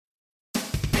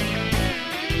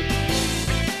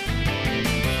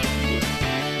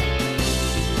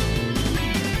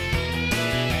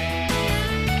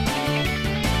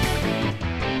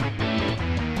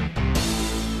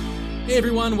Hey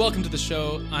everyone, welcome to the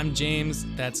show. I'm James,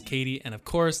 that's Katie, and of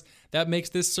course, that makes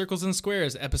this Circles and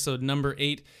Squares, episode number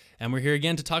 8, and we're here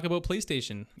again to talk about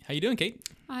PlayStation. How you doing, Kate?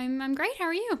 I'm great. How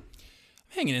are you? I'm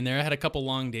hanging in there. I had a couple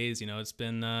long days, it's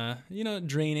been,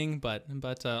 draining, but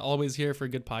always here for a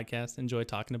good podcast. Enjoy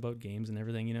talking about games and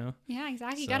everything, Yeah,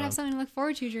 exactly. You gotta have something to look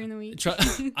forward to during the week.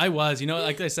 I was,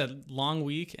 like I said, long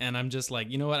week, and I'm just like,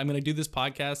 you know what, I'm going to do this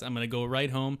podcast, I'm going to go right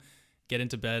home, get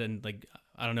into bed, and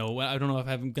I don't know if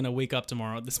I'm going to wake up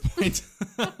tomorrow at this point.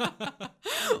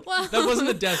 Well, that wasn't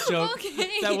a death joke.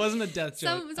 Okay. That wasn't a death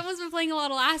joke. Someone's been playing a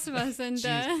lot of Last of Us and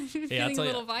feeling a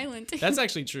little violent. That's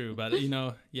actually true, but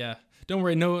yeah. Don't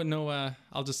worry. No.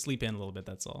 I'll just sleep in a little bit.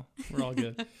 That's all. We're all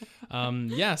good.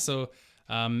 So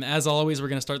as always, we're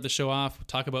going to start the show off,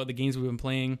 talk about the games we've been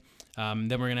playing. Then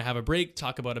we're going to have a break,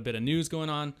 talk about a bit of news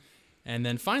going on. And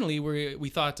then finally, we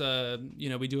thought,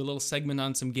 we do a little segment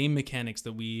on some game mechanics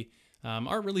that we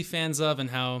aren't really fans of, and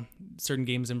how certain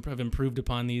games have improved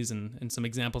upon these, and some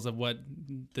examples of what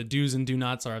the do's and do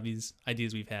nots are of these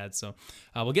ideas we've had. So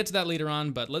we'll get to that later on,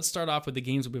 but let's start off with the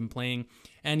games we've been playing.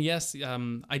 And yes,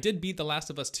 I did beat The Last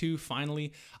of Us 2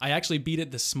 finally. I actually beat it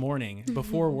this morning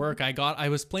before work. I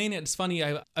was playing it. It's funny.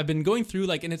 I've been going through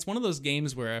and it's one of those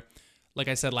games where, like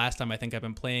I said last time, I think I've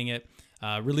been playing it,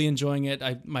 really enjoying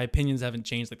it. My opinions haven't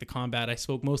changed. Like the combat, I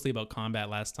spoke mostly about combat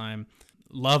last time.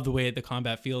 Love the way the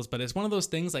combat feels, but it's one of those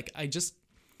things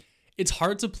it's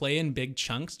hard to play in big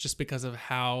chunks just because of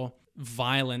how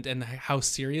violent and how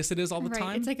serious it is all the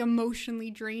time. It's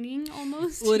emotionally draining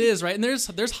almost. Well, it is, right? And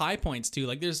there's high points too.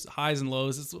 There's highs and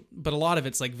lows, but a lot of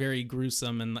it's very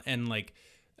gruesome and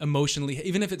emotionally,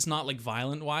 even if it's not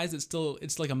violent wise,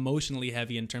 it's emotionally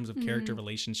heavy in terms of character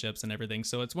relationships and everything.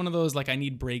 So it's one of those I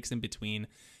need breaks in between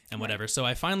and whatever. So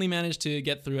I finally managed to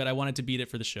get through it. I wanted to beat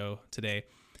it for the show today.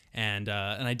 And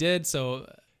I did.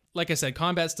 So, like I said,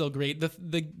 combat's still great.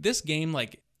 This game,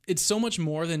 it's so much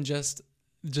more than just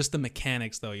the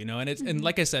mechanics, though, And it's and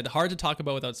like I said, hard to talk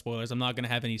about without spoilers. I'm not going to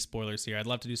have any spoilers here. I'd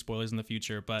love to do spoilers in the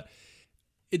future, but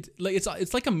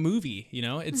it's like a movie,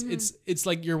 It's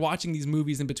like you're watching these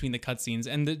movies in between the cutscenes,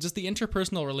 and just the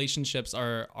interpersonal relationships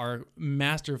are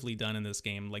masterfully done in this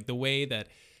game. The way that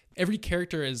every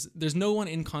character there's no one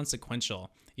inconsequential.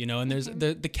 And there's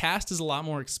the cast is a lot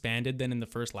more expanded than in the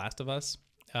first Last of Us,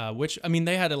 which,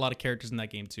 they had a lot of characters in that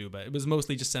game too, but it was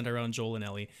mostly just centered around Joel and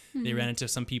Ellie. They ran into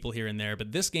some people here and there,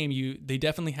 but this game, they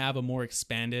definitely have a more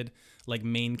expanded,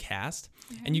 main cast,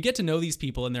 and you get to know these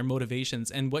people and their motivations,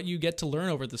 and what you get to learn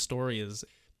over the story is,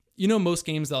 most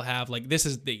games they'll have, this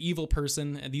is the evil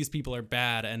person, and these people are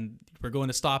bad, and we're going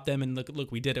to stop them, and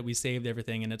look, we did it, we saved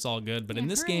everything, and it's all good. But in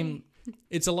this game,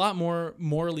 it's a lot more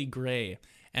morally gray.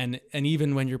 And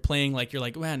even when you're playing, you're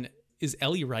like, man, is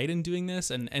Ellie right in doing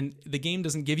this? And the game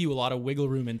doesn't give you a lot of wiggle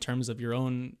room in terms of your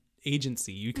own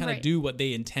agency. You kind of do what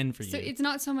they intend for you. So it's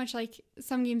not so much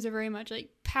some games are very much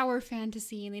power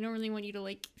fantasy, and they don't really want you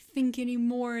to think any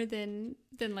more than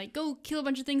go kill a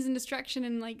bunch of things in destruction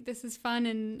and this is fun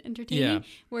and entertaining. Yeah.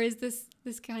 Whereas this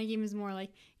kind of game is more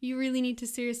you really need to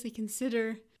seriously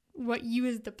consider what you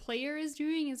as the player is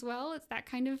doing as well. It's that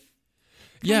kind of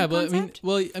concept?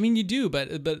 You do,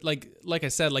 but like I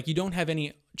said, you don't have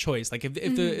any choice. If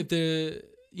the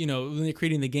when they're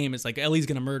creating the game, it's Ellie's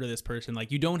gonna murder this person.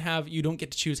 You don't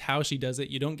get to choose how she does it.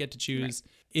 You don't get to choose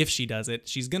if she does it.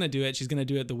 She's gonna do it. She's gonna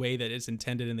do it the way that it's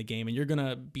intended in the game, and you're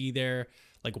gonna be there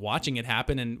watching it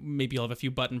happen, and maybe you'll have a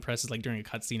few button presses during a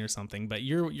cutscene or something. But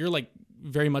you're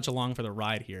very much along for the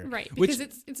ride here, right? Because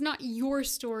it's not your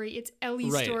story; it's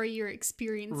Ellie's story you're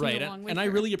experiencing along with her. I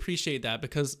really appreciate that,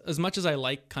 because as much as I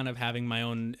like kind of having my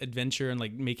own adventure and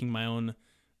making my own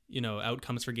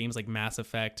outcomes for games like Mass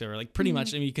Effect or pretty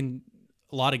much, you can,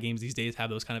 a lot of games these days have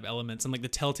those kind of elements, and the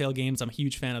Telltale games, I'm a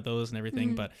huge fan of those and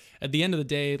everything. But at the end of the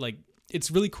day, it's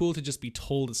really cool to just be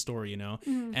told a story,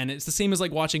 and it's the same as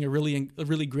watching a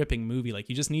really gripping movie.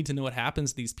 You just need to know what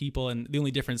happens to these people, and the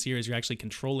only difference here is you're actually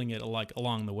controlling it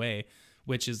along the way,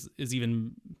 which is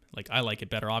even I like it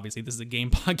better. Obviously, this is a game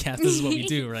podcast. This is what we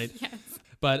do, right? Yes.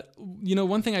 But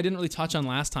one thing I didn't really touch on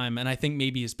last time, and I think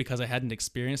maybe it's because I hadn't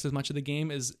experienced as much of the game,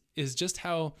 is just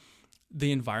how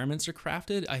the environments are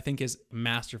crafted. I think is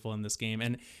masterful in this game,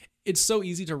 and it's so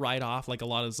easy to write off a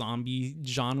lot of zombie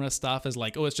genre stuff as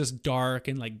it's just dark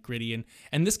and gritty,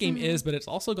 and this game is, but it's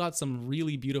also got some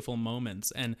really beautiful moments,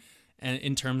 and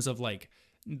in terms of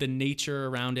the nature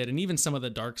around it, and even some of the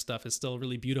dark stuff is still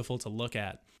really beautiful to look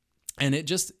at. And it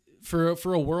just, for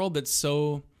a world that's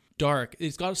so dark,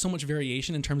 it's got so much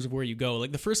variation in terms of where you go.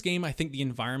 The first game, I think the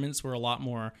environments were a lot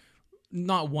more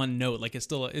not one note. Like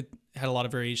it had a lot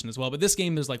of variation as well. But this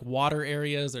game, there's like water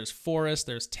areas, there's forests,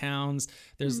 there's towns,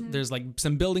 there's like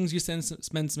some buildings you spend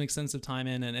some extensive time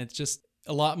in, and it's just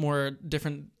a lot more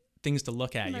different things to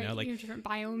look at, like different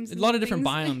biomes, a lot of different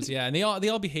biomes. Yeah. And they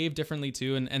all behave differently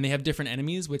too. And they have different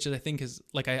enemies, which I think is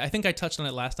like, I think I touched on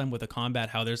it last time with the combat,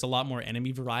 how there's a lot more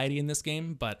enemy variety in this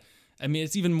game. But I mean,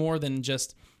 it's even more than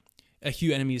just a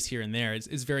few enemies here and there.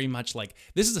 It's very much like,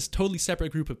 this is a totally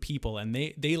separate group of people, and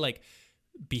they like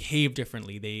behave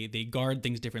differently. They guard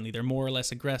things differently. They're more or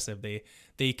less aggressive.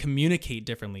 They communicate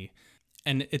differently.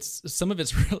 And some of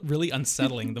it's really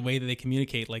unsettling the way that they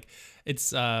communicate. Like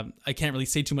it's, I can't really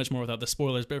say too much more without the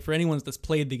spoilers, but for anyone that's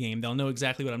played the game, they'll know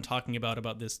exactly what I'm talking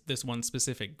about this one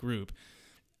specific group.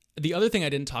 The other thing I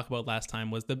didn't talk about last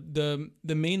time was the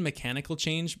main mechanical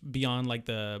change beyond like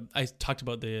I talked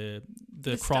about the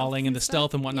crawling and the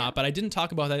stealth and whatnot, but I didn't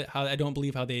talk about how I don't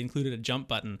believe how they included a jump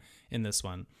button in this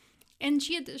one. And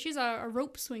she's a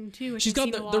rope swing too. She's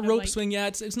got the rope swing. Yeah,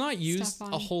 it's not used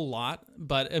a whole lot,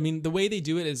 but I mean the way they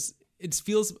do it is it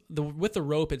feels with the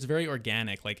rope, it's very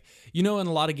organic. Like, in a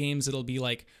lot of games it'll be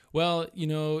like, well,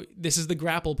 this is the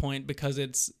grapple point because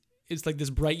it's like this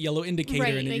bright yellow indicator,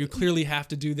 right, and like, you clearly have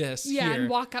to do this. Yeah, here. And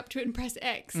walk up to it and press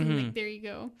X, and like there you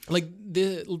go. Like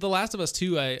the Last of Us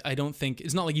 2, I don't think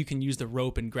it's not like you can use the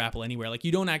rope and grapple anywhere. Like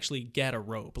you don't actually get a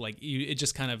rope. Like it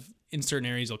just kind of in certain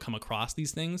areas you'll come across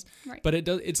these things. Right. But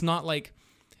it's not like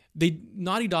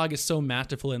Naughty Dog is so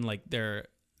masterful in like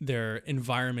their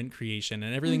environment creation,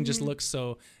 and everything just looks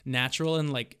so natural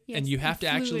and like, and you have to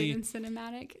actually and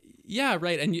cinematic. Yeah,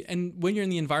 right. And when you're in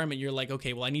the environment, you're like,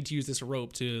 okay, well, I need to use this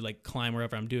rope to like climb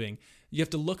wherever I'm doing. You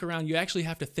have to look around. You actually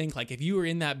have to think like, if you were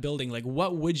in that building, like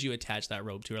what would you attach that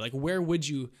rope to, or like where would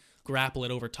you grapple it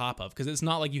over top of? Because it's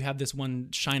not like you have this one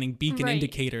shining beacon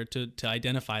indicator to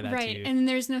identify that to you. And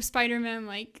there's no Spider-Man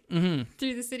like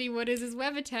through the city. What is his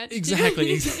web attached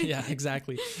exactly to? Yeah,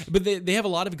 exactly. But they have a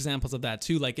lot of examples of that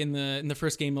too. Like in the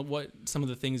first game, what some of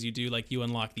the things you do, like you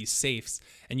unlock these safes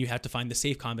and you have to find the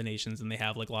safe combinations, and they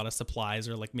have like a lot of supplies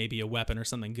or like maybe a weapon or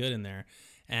something good in there.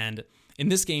 And in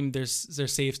this game, there's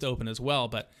safes to open as well,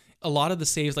 but a lot of the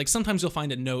saves, like sometimes you'll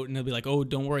find a note and it'll be like, oh,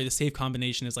 don't worry, the safe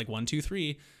combination is like 1, 2,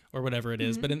 3 or whatever it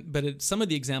is. But some of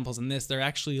the examples in this, they're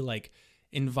actually like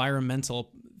environmental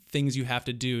things you have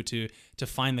to do to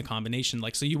find the combination.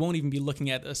 Like, so you won't even be looking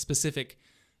at a specific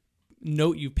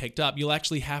note you picked up. You'll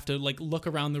actually have to like look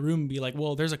around the room and be like,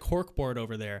 well, there's a cork board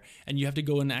over there, and you have to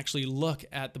go and actually look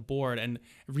at the board and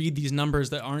read these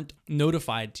numbers that aren't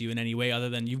notified to you in any way other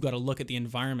than you've got to look at the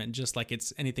environment just like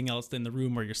it's anything else in the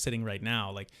room where you're sitting right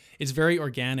now. Like it's very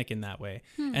organic in that way.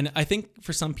 And I think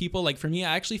for some people, like for me,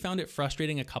 I actually found it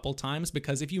frustrating a couple times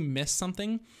because if you miss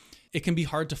something, it can be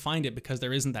hard to find it because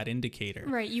there isn't that indicator.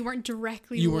 Right. You weren't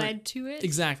directly led to it.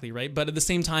 Exactly. Right. But at the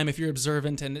same time, if you're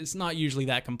observant, and it's not usually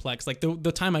that complex, like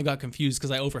the time I got confused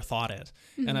because I overthought it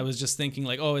and I was just thinking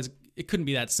like, oh, it couldn't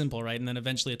be that simple. Right. And then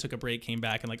eventually I took a break, came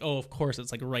back and like, oh, of course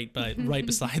it's like right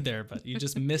beside there, but you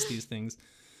just miss these things.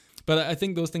 But I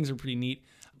think those things are pretty neat.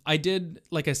 I did,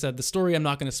 like I said, the story, I'm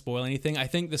not going to spoil anything. I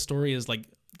think the story is like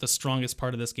the strongest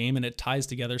part of this game, and it ties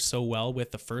together so well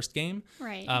with the first game,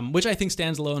 right? Which I think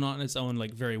stands alone on its own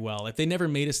like very well. If they never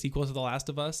made a sequel to The Last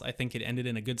of Us, I think it ended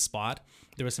in a good spot.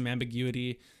 There was some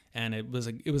ambiguity, and it was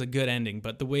a good ending.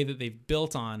 But the way that they've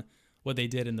built on what they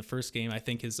did in the first game, I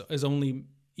think is only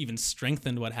even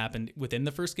strengthened what happened within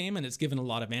the first game, and it's given a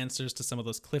lot of answers to some of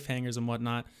those cliffhangers and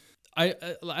whatnot. I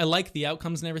like the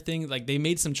outcomes and everything. Like they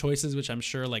made some choices which I'm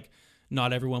sure like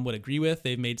not everyone would agree with.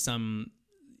 They've made some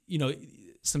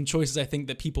choices I think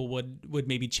that people would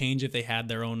maybe change if they had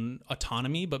their own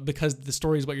autonomy, but because the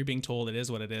story is what you're being told, it is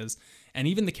what it is. And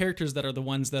even the characters that are the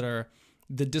ones that are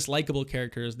the dislikable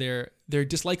characters, they're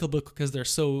dislikable because they're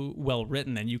so well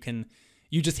written, and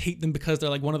you just hate them because they're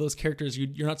like one of those characters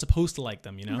you're not supposed to like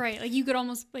them, Right. Like you could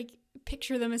almost like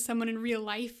picture them as someone in real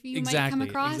life you might come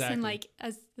across, and like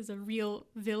as a real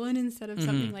villain instead of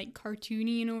something like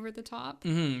cartoony and over the top.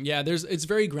 Yeah, it's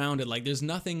very grounded. Like there's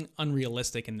nothing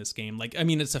unrealistic in this game. Like, I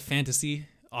mean, it's a fantasy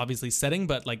obviously setting,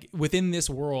 but like within this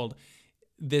world,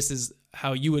 this is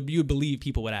how you would believe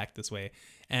people would act this way.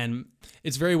 And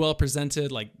it's very well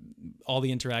presented, like all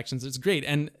the interactions. It's great.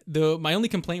 And my only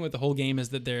complaint with the whole game is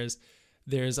that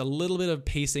there's a little bit of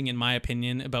pacing, in my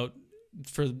opinion, about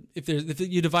if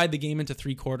you divide the game into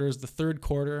 3 quarters, the third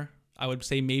quarter I would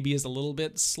say maybe is a little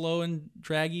bit slow and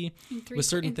draggy with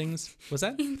certain things. What's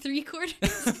that? In 3 quarters?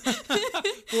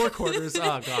 4 quarters.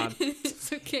 Oh, God.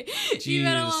 It's okay. Jeez. You've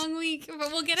had a long week,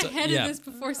 but we'll get ahead of this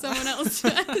before someone else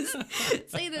does.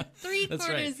 Say that 3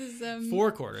 quarters is...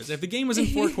 4 quarters. If the game was in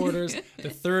 4 quarters, the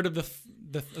third of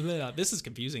this is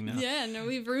confusing now. Yeah, no,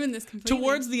 we've ruined this completely.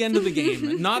 Towards the end of the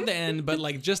game, not the end, but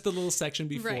like just the little section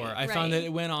before, I found that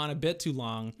it went on a bit too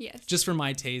long. Yes. Just for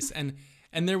my taste,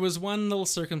 and there was one little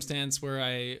circumstance where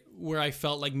I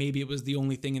felt like maybe it was the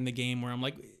only thing in the game where I'm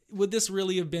like, would this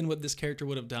really have been what this character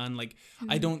would have done? Like,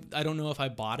 I don't know if I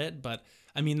bought it, but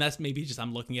I mean, that's maybe just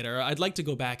I'm looking at it. Or I'd like to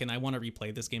go back and I want to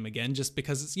replay this game again, just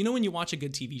because it's, when you watch a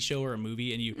good TV show or a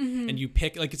movie and you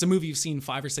pick, like, it's a movie you've seen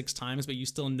 5 or 6 times, but you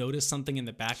still notice something in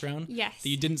the background that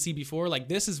you didn't see before. Like,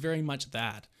 this is very much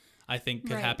that I think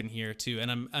could happen here too.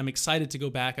 And I'm excited to go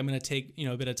back. I'm going to take,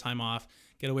 a bit of time off,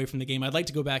 get away from the game. I'd like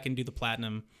to go back and do the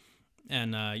platinum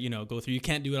and, go through. You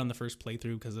can't do it on the first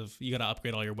playthrough because of you got to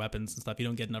upgrade all your weapons and stuff. You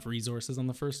don't get enough resources on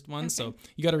the first one. Okay. So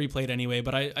you got to replay it anyway.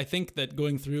 But I think that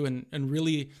going through and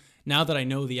really, now that I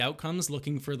know the outcomes,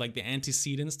 looking for like the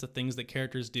antecedents to things that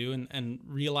characters do and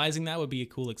realizing that would be a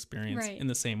cool experience in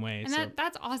the same way. And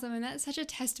that's awesome. And that's such a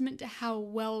testament to how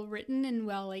well written and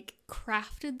well like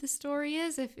crafted the story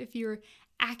is. If you're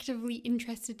actively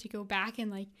interested to go back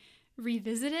and like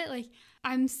revisit it, like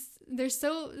there's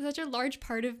such a large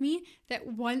part of me that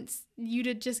wants you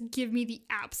to just give me the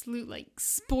absolute like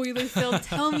spoiler filled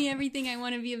tell me everything I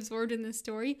want to be absorbed in this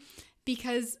story,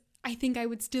 because I think I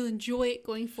would still enjoy it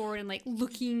going forward and like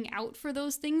looking out for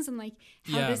those things and like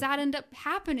how does that end up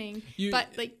happening.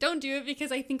 But like don't do it,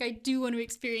 because I think I do want to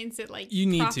experience it like you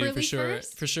need properly to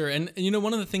for sure. And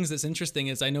one of the things that's interesting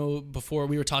is I know before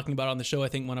we were talking about on the show, I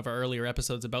think one of our earlier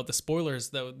episodes about the spoilers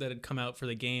that had come out for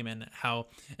the game and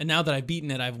now that I've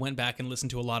beaten it, I've went back and listened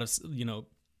to a lot of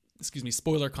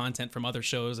spoiler content from other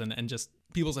shows and just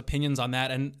people's opinions on that.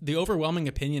 And the overwhelming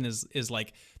opinion is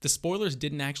like the spoilers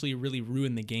didn't actually really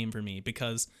ruin the game for me,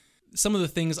 because some of the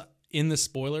things in the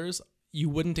spoilers you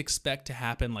wouldn't expect to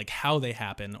happen, like how they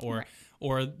happen,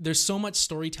 or there's so much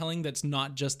storytelling that's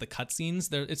not just the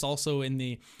cutscenes. It's also in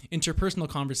the interpersonal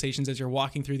conversations as you're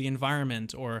walking through the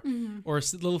environment, or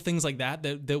little things like that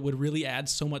would really add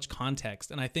so much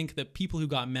context. And I think that people who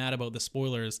got mad about the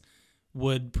spoilers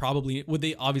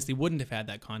they obviously wouldn't have had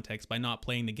that context by not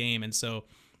playing the game, and so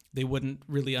they wouldn't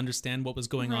really understand what was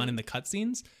going on in the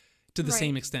cutscenes to the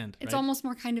same extent. It's almost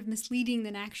more kind of misleading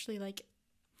than actually like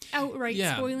outright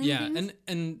spoiling things.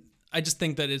 And I just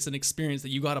think that it's an experience that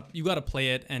you gotta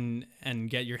play it and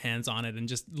get your hands on it and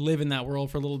just live in that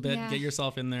world for a little bit, get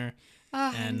yourself in there.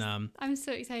 And I'm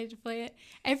so excited to play it.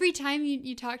 Every time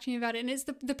you talk to me about it, and it's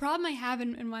the problem I have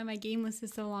and why my game list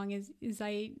is so long is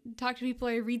I talk to people,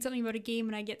 I read something about a game,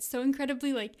 and I get so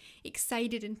incredibly like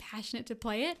excited and passionate to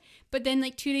play it. But then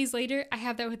like 2 days later, I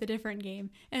have that with a different game,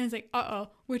 and it's like,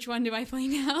 which one do I play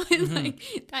now? And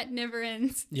like that never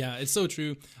ends. Yeah, it's so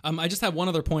true. I just have one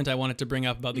other point I wanted to bring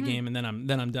up about the game, and then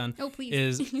I'm done. Oh,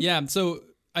 please. So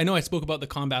I know I spoke about the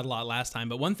combat a lot last time,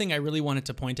 but one thing I really wanted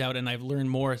to point out, and I've learned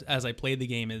more as I played the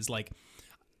game, is like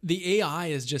the AI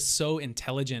is just so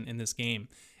intelligent in this game,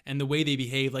 and the way they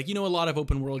behave. Like, a lot of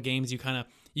open world games,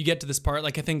 you get to this part,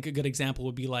 like I think a good example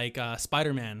would be like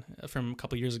Spider-Man from a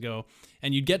couple years ago,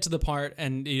 and you'd get to the part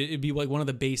and it'd be like one of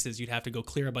the bases, you'd have to go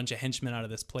clear a bunch of henchmen out of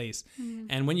this place.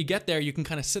 And when you get there, you can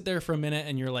kind of sit there for a minute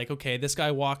and you're like, okay, this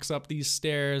guy walks up these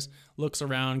stairs, looks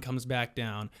around, comes back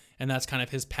down, and that's kind of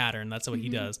his pattern. That's what he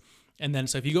does. And then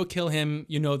so if you go kill him,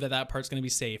 you know that part's going to be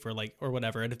safe or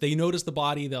whatever. And if they notice the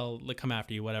body, they'll come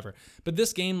after you, whatever. But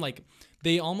this game, like,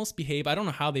 they almost behave, I don't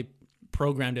know how they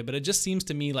programmed it, but it just seems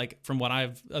to me like from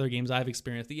other games I've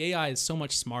experienced, the AI is so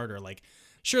much smarter. Like,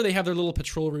 sure, they have their little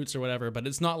patrol routes or whatever, but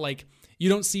it's not like you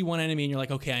don't see one enemy and you're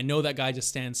like, okay, I know that guy just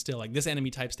stands still. Like, this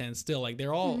enemy type stands still. Like,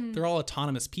 they're all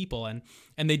autonomous people, and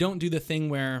they don't do the thing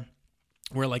where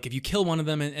like if you kill one of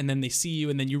them and then they see you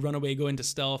and then you run away, go into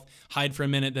stealth, hide for a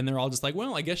minute, then they're all just like,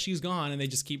 well, I guess she's gone, and they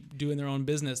just keep doing their own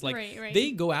business. Like,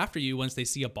 they go after you once they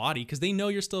see a body because they know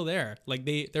you're still there. Like,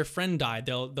 their friend died,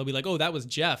 they'll be like, oh, that was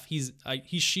Jeff.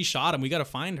 She shot him. We got to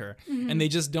find her. And they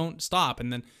just don't stop.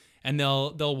 And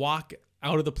they'll walk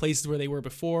out of the places where they were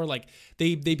before. Like,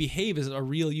 they behave as a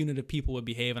real unit of people would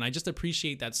behave, and I just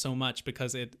appreciate that so much,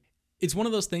 because it's one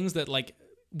of those things that, like,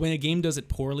 when a game does it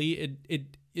poorly,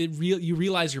 you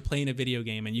realize you're playing a video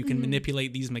game, and you can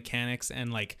manipulate these mechanics and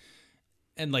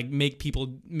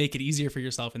make it easier for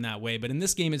yourself in that way. But in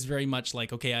this game, it's very much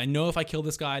like, okay, I know if I kill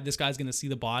this guy's going to see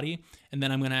the body, and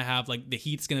then I'm going to have, like, the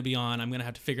heat's going to be on. I'm going to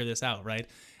have to figure this out, right?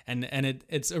 And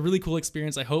it's a really cool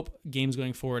experience. I hope games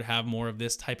going forward have more of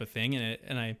this type of thing,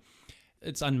 and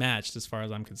it's unmatched as far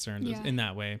as I'm concerned in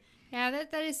that way. Yeah,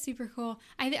 that is super cool.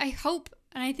 I hope,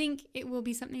 and I think it will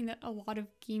be something that a lot of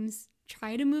games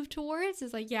try to move towards,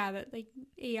 is like, that like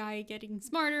AI getting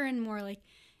smarter and more like,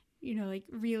 like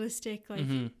realistic, like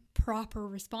proper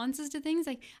responses to things.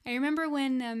 Like I remember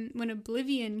when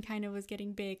Oblivion kind of was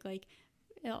getting big, like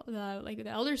the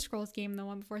Elder Scrolls game, the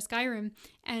one before Skyrim,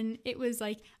 and it was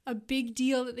like a big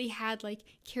deal that they had like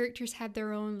characters had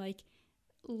their own like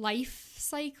life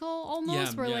cycle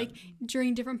almost, where like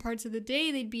during different parts of the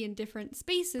day they'd be in different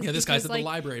spaces. Yeah, this guy's at the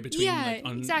library between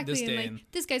on exactly. this day. And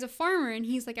like this guy's a farmer and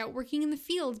he's like out working in the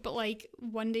fields, but like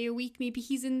one day a week maybe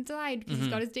he's inside because he's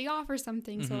got his day off or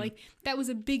something. So like that was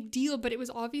a big deal, but it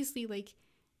was obviously like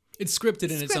it's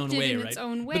scripted in its own way, right? Its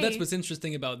own way. But that's what's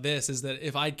interesting about this is that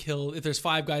if there's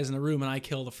 5 guys in a room and I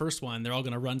kill the first one, they're all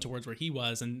going to run towards where he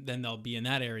was, and then they'll be in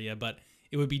that area. But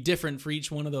it would be different for each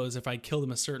one of those if I kill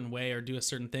them a certain way or do a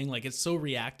certain thing. Like it's so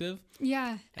reactive.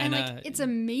 Yeah, and like it's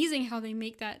amazing how they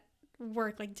make that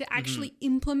work. Like to actually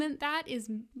implement that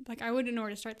is like I wouldn't know where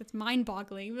to start. That's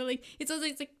mind-boggling. But like it's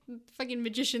like fucking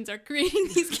magicians are creating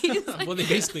these games. Like, well, they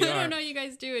basically are. I don't know how you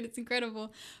guys do it. It's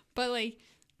incredible, but like.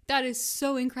 That is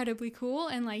so incredibly cool,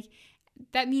 and like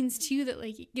that means too that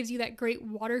like it gives you that great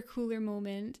water cooler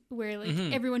moment where like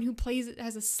everyone who plays it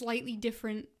has a slightly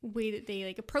different way that they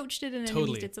like approached it, and then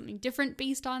they did something different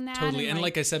based on that. Totally, and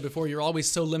like I said before, you're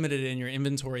always so limited in your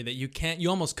inventory that you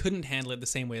almost couldn't handle it the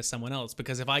same way as someone else,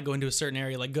 because if I go into a certain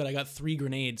area, like good, I got 3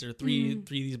 grenades or three of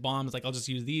these bombs, like I'll just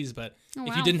use these. But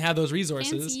if you didn't have those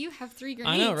resources, fancy, you have 3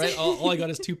 grenades. I know, right? All I got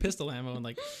is 2 pistol ammo, and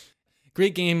like.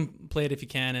 Great game, play it if you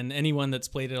can, and anyone that's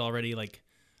played it already, like,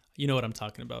 you know what I'm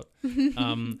talking about. You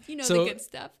know the good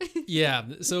stuff. Yeah,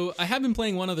 so I have been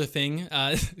playing one other thing,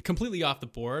 completely off the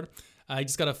board. I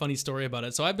just got a funny story about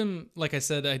it. So I've been, like I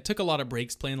said, I took a lot of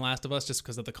breaks playing Last of Us just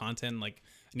because of the content, like,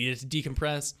 I needed to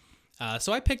decompress.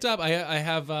 So I picked up, I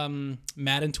have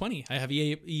Madden 20. I have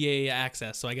EA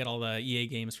access, so I get all the EA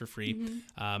games for free.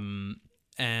 And,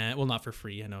 well, not for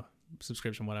free, I know.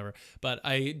 Subscription, whatever, but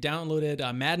I downloaded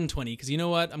Madden 20 because you know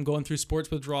what, I'm going through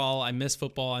sports withdrawal. I miss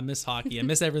football, I miss hockey, I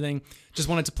miss everything. Just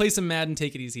wanted to play some Madden,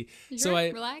 take it easy.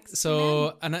 Relax.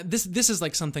 So this is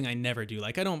like something I never do.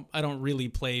 Like I don't really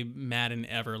play Madden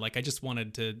ever. Like I just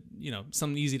wanted to,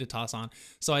 something easy to toss on.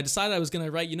 So I decided I was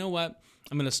gonna write. You know what?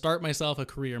 I'm gonna start myself a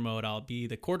career mode. I'll be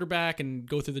the quarterback and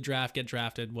go through the draft, get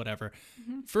drafted, whatever.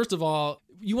 First of all,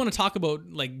 you want to talk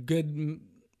about like good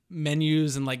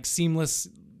menus and like seamless.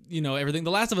 Everything.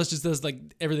 The Last of Us just does like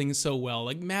everything so well.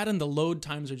 Like Madden, the load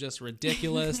times are just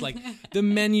ridiculous. Like the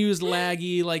menu's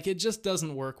laggy. Like it just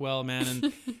doesn't work well,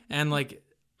 man. And like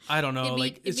I don't know.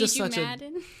 It's just such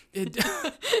Madden?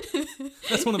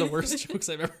 That's one of the worst jokes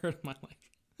I've ever heard in my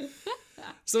life.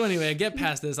 So anyway, I get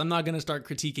past this. I'm not going to start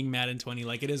critiquing Madden 20.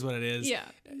 Like, it is what it is. Yeah,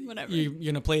 whatever. You're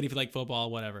going to play it if you like football,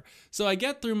 whatever. So I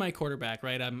get through my quarterback,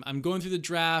 right? I'm going through the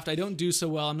draft. I don't do so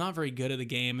well. I'm not very good at the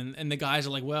game. And the guys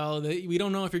are like, well, we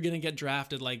don't know if you're going to get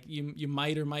drafted. Like, you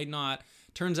might or might not.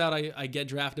 Turns out I get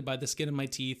drafted by the skin of my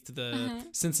teeth to the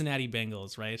Cincinnati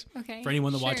Bengals, right? Okay. For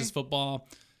anyone that watches football.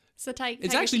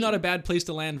 It's actually not a bad place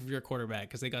to land for your quarterback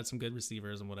because they got some good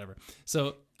receivers and whatever.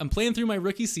 So I'm playing through my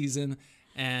rookie season,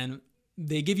 and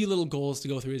they give you little goals to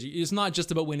go through. It's not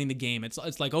just about winning the game. It's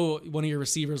like, oh, one of your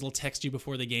receivers will text you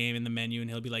before the game in the menu, and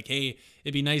he'll be like, hey,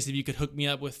 it'd be nice if you could hook me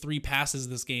up with 3 passes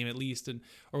this game at least,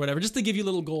 or whatever, just to give you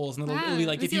little goals. And it'll be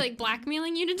like, is he like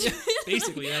blackmailing you to do it?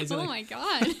 Basically, yeah. Oh my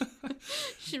God.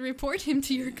 Should report him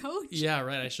to your coach. Yeah,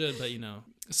 right. I should, but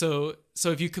So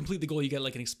if you complete the goal, you get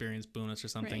like an experience bonus or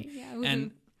something. Right, yeah.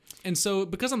 And so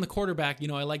because I'm the quarterback,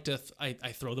 I like to I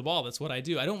throw the ball. That's what I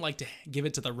do. I don't like to give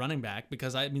it to the running back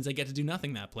because it means I get to do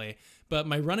nothing that play. But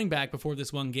my running back before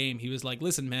this one game, he was like,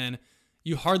 listen, man,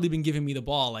 you hardly been giving me the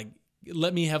ball. Like,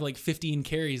 let me have like 15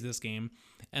 carries this game.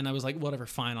 And I was like, whatever,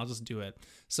 fine, I'll just do it.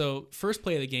 So first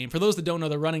play of the game, for those that don't know,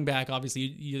 the running back,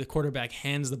 obviously the quarterback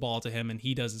hands the ball to him and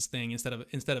he does his thing instead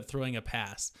of throwing a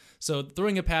pass. So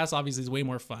throwing a pass obviously is way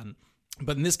more fun.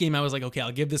 But in this game, I was like, okay,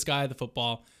 I'll give this guy the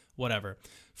football, whatever.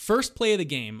 First play of the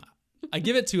game, I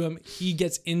give it to him. He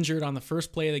gets injured on the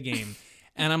first play of the game.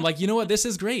 And I'm like, you know what? This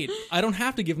is great. I don't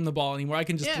have to give him the ball anymore. I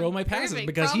can just throw my passes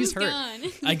because he's hurt.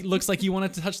 Looks like he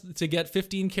wanted to get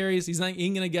 15 carries. He ain't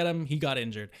going to get them. He got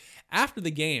injured. After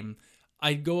the game,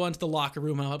 I go onto the locker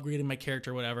room. I'm upgrading my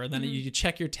character, whatever. And then you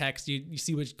check your text. You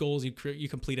see which goals you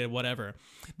completed, whatever.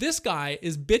 This guy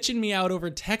is bitching me out over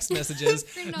text messages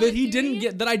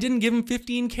that I didn't give him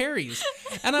 15 carries.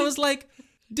 And I was like,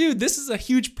 dude, this is a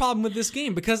huge problem with this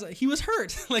game because he was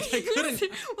hurt. Like I couldn't. Was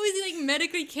he like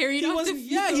medically carried off the field?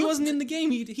 Yeah, he wasn't in the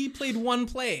game. He played one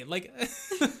play. Like,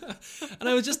 and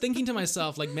I was just thinking to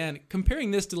myself, like, man,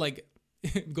 comparing this to like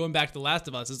going back to The Last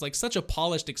of Us, it's like such a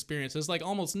polished experience. There's like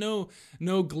almost no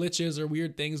glitches or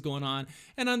weird things going on.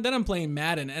 And then I'm playing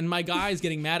Madden, and my guy's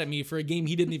getting mad at me for a game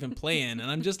he didn't even play in. And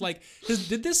I'm just like,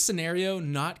 did this scenario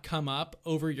not come up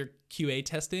over your QA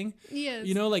testing? Yes.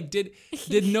 You know, like did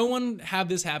no one have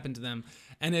this happen to them?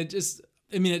 And it just,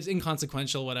 I mean, it's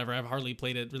inconsequential, whatever. I've hardly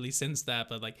played it really since that,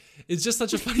 but like, it's just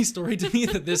such a funny story to me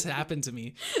that this happened to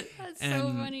me. That's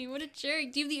so funny. What a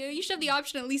jerk. You should have the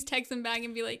option to at least text him back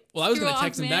and be like, well, I was going to "Screw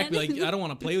text off, him back, man." be like, I don't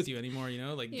want to play with you anymore, you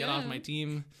know, like get off Yeah. my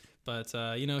team. But,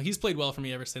 you know, he's played well for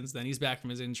me ever since then. He's back from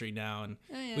his injury now, and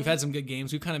Oh, yeah. we've had some good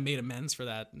games. We've kind of made amends for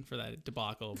that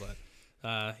debacle.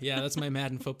 But, yeah, that's my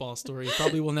Madden football story.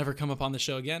 Probably will never come up on the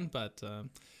show again, but,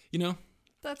 you know,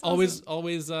 That's always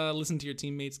awesome. listen to your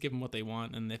teammates, give them what they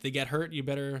want, and if they get hurt, you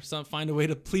better find a way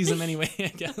to please them anyway, I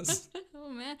guess. Oh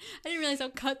man, I didn't realize how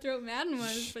cutthroat Madden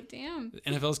was, but damn.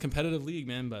 NFL's competitive league,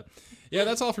 man. But yeah,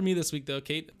 that's all for me this week, though.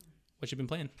 Kate, what you been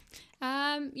playing?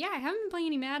 Yeah, I haven't been playing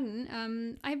any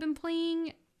Madden. I've been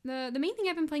playing the main thing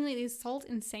I've been playing lately is Salt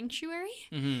and Sanctuary.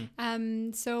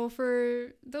 Mm-hmm. So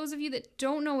for those of you that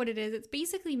don't know what it is, it's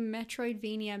basically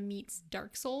Metroidvania meets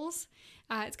Dark Souls.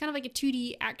 It's kind of like a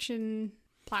 2D action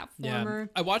platformer.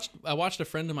 Yeah, I watched a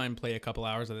friend of mine play a couple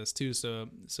hours of this too, so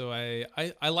I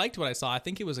liked what I saw. I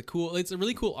think it's a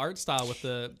really cool art style with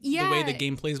the way the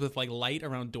game plays with like light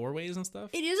around doorways and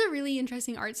stuff. It is a really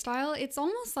interesting art style. It's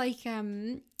almost like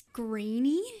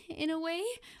grainy in a way,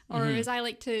 or as I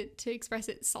like to express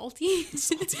it, salty.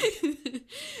 Salty.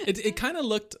 It kind of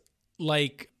looked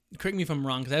like, correct me if I'm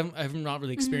wrong, because I haven't not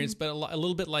really experienced, but a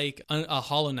little bit like a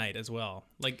Hollow Knight as well,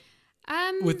 like.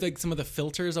 With like some of the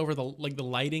filters over the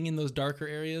lighting in those darker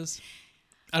areas.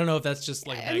 I don't know if that's just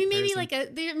like a maybe like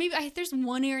there's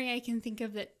one area I can think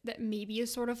of that maybe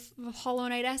is sort of Hollow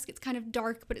Knight-esque. It's kind of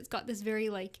dark, but it's got this very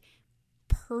like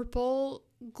purple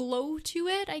glow to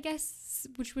it, I guess,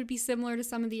 which would be similar to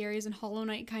some of the areas in Hollow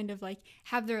Knight kind of like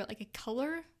have their like a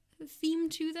color theme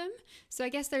to them. So I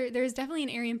guess there's definitely an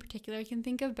area in particular I can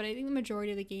think of, but I think the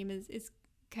majority of the game is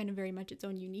kind of very much its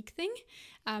own unique thing.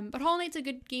 But Hollow Knight's a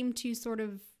good game to sort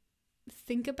of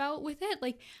think about with it.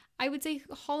 Like, I would say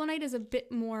Hollow Knight is a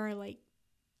bit more like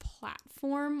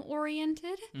platform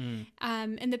oriented.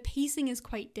 And the pacing is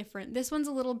quite different. This one's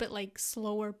a little bit like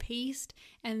slower paced,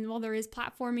 and while there is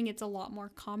platforming, it's a lot more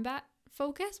combat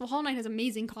focused. Well, Hollow Knight has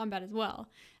amazing combat as well.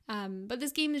 But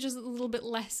this game is just a little bit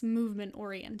less movement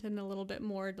oriented and a little bit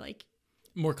more like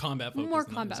more combat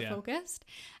focused.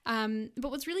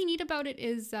 But what's really neat about it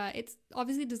is it's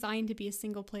obviously designed to be a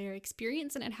single player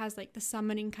experience, and it has like the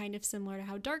summoning kind of similar to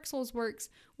how Dark Souls works,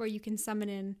 where you can summon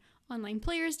in online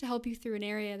players to help you through an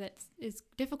area that is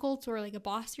difficult or like a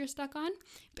boss you're stuck on,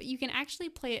 but you can actually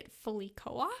play it fully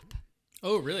co-op.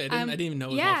 Oh, really? I didn't even know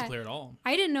it was multiplayer at all.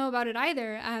 I didn't know about it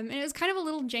either. And it was kind of a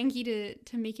little janky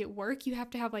to make it work. You have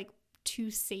to have like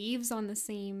 2 saves on the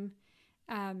same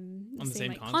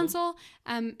same console.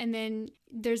 And then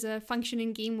there's a function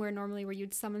in game where normally where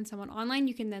you'd summon someone online,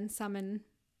 you can then summon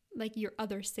like your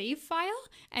other save file,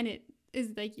 and it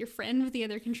is like your friend with the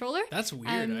other controller. That's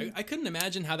weird. I couldn't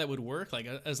imagine how that would work, like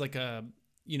as like a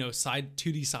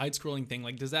 2D side scrolling thing.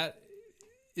 Like, is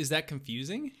that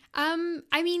confusing?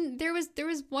 I mean, there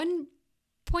was one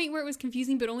point where it was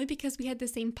confusing, but only because we had the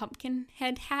same pumpkin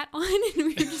head hat on, and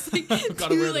we were just like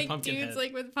two like dudes head.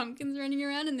 Like with pumpkins running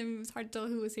around, and then it was hard to tell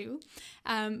who was who.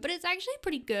 But it's actually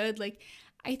pretty good. Like,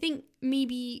 I think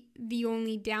maybe the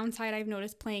only downside I've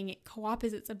noticed playing it co-op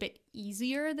is it's a bit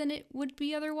easier than it would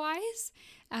be otherwise,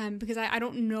 because I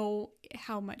don't know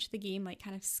how much the game like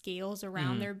kind of scales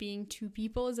around there being 2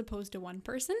 people as opposed to 1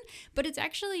 person. But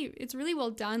it's really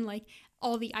well done. Like,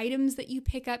 all the items that you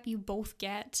pick up, you both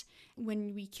get.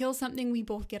 When we kill something, we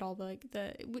both get all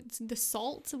the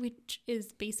salt, which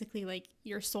is basically like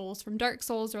your souls from Dark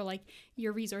Souls, or like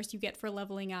your resource you get for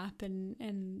leveling up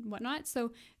and whatnot.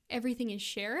 So everything is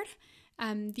shared.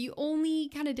 The only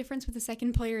kind of difference with the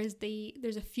second player is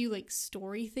there's a few like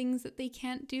story things that they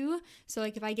can't do. So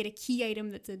like if I get a key item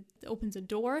that opens a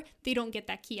door, they don't get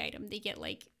that key item. They get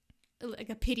like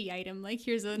a pity item. Like,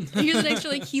 here's an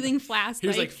extra like healing flask.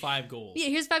 Here's like 5 gold. Yeah,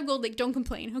 here's 5 gold. Like, don't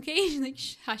complain, okay? Like,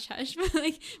 hush, hush.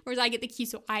 Like, whereas I get the key,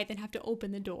 so I then have to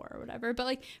open the door or whatever. But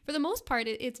like for the most part,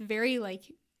 it's very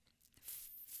like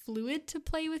fluid to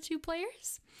play with 2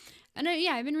 players. And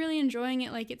I've been really enjoying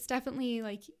it. Like, it's definitely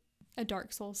like a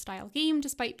Dark Souls style game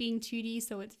despite being 2D,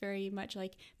 so it's very much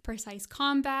like precise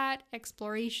combat,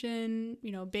 exploration,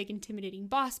 big intimidating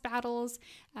boss battles,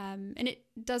 and it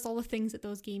does all the things that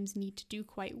those games need to do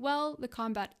quite well. The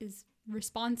combat is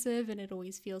responsive and it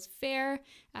always feels fair.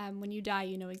 When you die,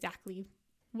 you know exactly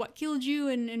what killed you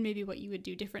and maybe what you would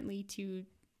do differently to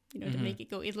to make it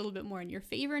go a little bit more in your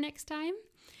favor next time.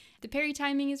 The parry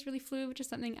timing is really fluid, which is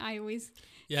something I always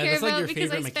care that's about like your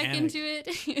because I favorite spec mechanic. into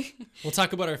it. We'll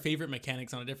talk about our favorite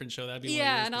mechanics on a different show. That'd be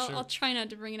yeah, and sure. I'll try not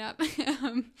to bring it up.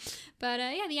 But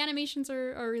the animations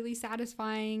are really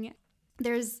satisfying.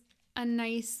 There's a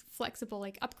nice flexible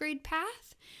like upgrade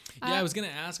path. Yeah, I was gonna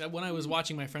ask when I was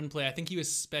watching my friend play. I think he was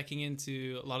speccing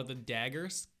into a lot of the dagger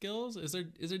skills. Is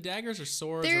there daggers or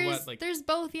swords or what? Like there's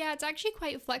both. Yeah, it's actually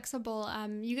quite flexible.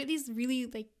 You get these really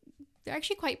like. They're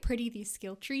actually quite pretty, these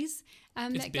skill trees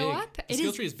that big. go up. The It skill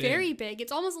is tree is big. very big.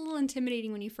 It's almost a little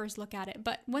intimidating when you first look at it.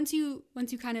 But once you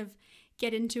kind of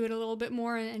get into it a little bit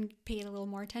more and pay it a little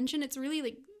more attention, it's really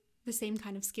like the same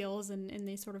kind of skills and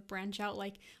they sort of branch out.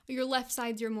 Like your left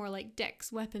side's your more like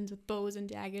dex weapons with bows and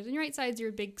daggers, and your right side's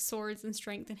your big swords and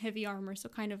strength and heavy armor. So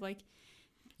kind of like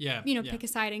pick a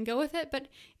side and go with it. But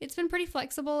it's been pretty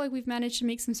flexible. Like we've managed to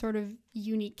make some sort of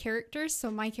unique characters. So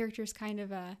my character is kind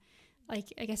of I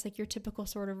guess like your typical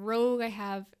sort of rogue. I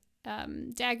have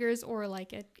daggers or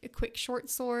like a quick short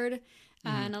sword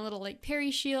and a little like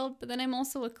parry shield, but then I'm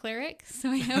also a cleric, so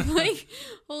I have like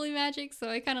holy magic, so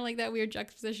I kind of like that weird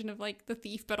juxtaposition of like the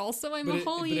thief, but also I'm a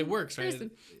holy but it works, person.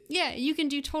 right? Yeah, you can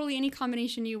do totally any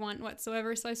combination you want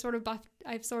whatsoever. So I've sort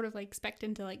of like spec'd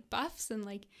into like buffs and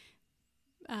like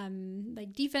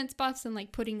defense buffs and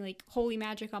like putting like holy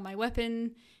magic on my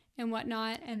weapon and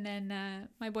whatnot. And then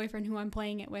my boyfriend who I'm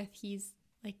playing it with, he's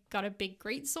like got a big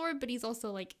great sword, but he's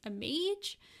also like a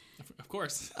mage. Of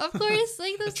course,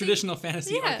 like those traditional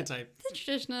fantasy archetype. The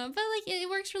traditional, but like it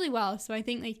works really well. So I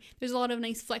think like there's a lot of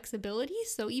nice flexibility.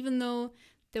 So even though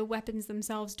the weapons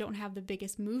themselves don't have the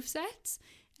biggest move sets,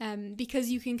 because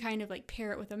you can kind of like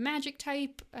pair it with a magic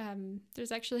type,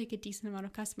 there's actually like a decent amount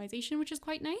of customization, which is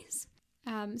quite nice.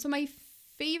 So my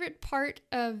favorite part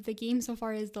of the game so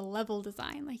far is the level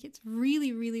design. Like it's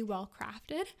really, really well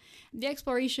crafted. The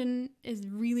exploration is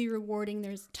really rewarding.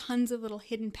 There's tons of little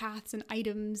hidden paths and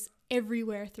items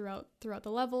everywhere throughout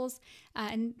the levels,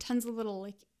 and tons of little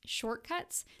like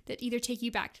shortcuts that either take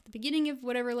you back to the beginning of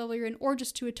whatever level you're in or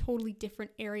just to a totally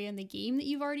different area in the game that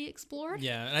you've already explored.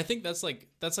 Yeah, and I think that's like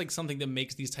something that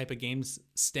makes these type of games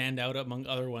stand out among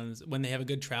other ones when they have a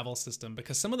good travel system,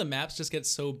 because some of the maps just get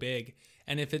so big,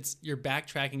 and if you're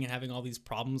backtracking and having all these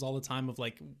problems all the time of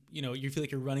like, you feel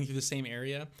like you're running through the same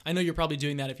area. I know you're probably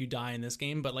doing that if you die in this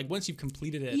game, but like once you've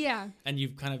completed it and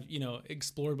you've kind of,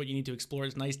 explored what you need to explore,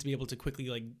 it's nice to be able to quickly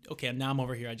like, okay, now I'm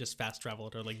over here, I just fast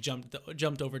traveled or like jumped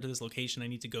over to this location I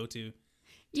need to go to.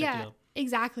 Yeah,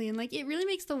 exactly. And like it really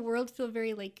makes the world feel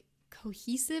very like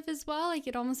cohesive as well. Like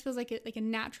it almost feels like a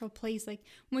natural place. Like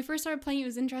when we first started playing, it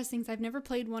was interesting because I've never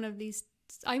played one of these.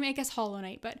 I mean, I guess Hollow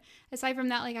Knight, but aside from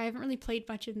that, like I haven't really played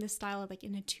much in this style of like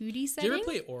in a 2D setting. Did you ever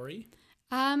play Ori?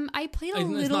 I played a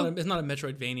little. It's not a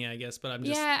Metroidvania, I guess, but I'm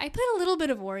just. Yeah, I played a little bit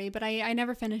of Ori, but I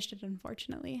never finished it,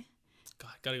 unfortunately.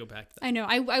 God, gotta go back to that. I know.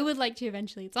 I would like to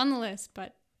eventually. It's on the list,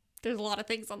 but there's a lot of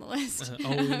things on the list.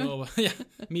 Oh no, yeah,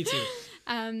 me too.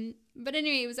 But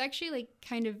anyway, it was actually like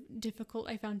kind of difficult,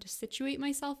 I found, to situate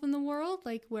myself in the world,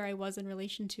 like where I was in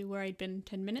relation to where I'd been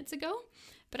 10 minutes ago.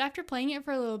 But after playing it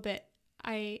for a little bit,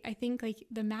 I think like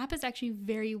the map is actually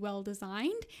very well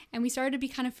designed, and we started to be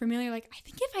kind of familiar. Like I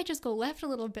think if I just go left a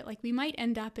little bit, like we might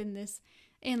end up in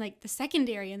like the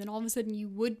secondary, and then all of a sudden you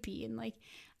would be. And like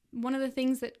one of the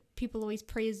things that people always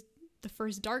praise the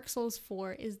first Dark Souls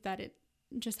for is that it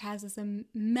just has this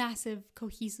massive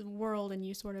cohesive world, and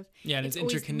you sort of and it's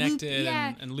interconnected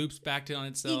and loops back on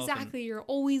itself. Exactly, you're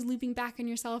always looping back on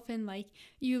yourself, and like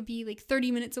you'd be like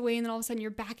 30 minutes away, and then all of a sudden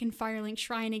you're back in Firelink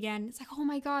Shrine again. It's like, oh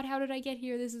my god, how did I get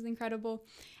here? This is incredible.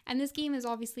 And this game is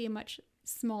obviously a much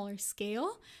smaller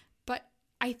scale, but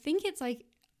I think it's like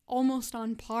almost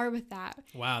on par with that.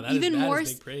 Wow, that is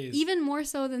big praise. Even more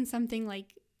so than something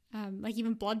like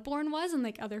even Bloodborne was, and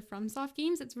like other FromSoft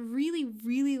games. It's really,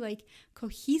 really like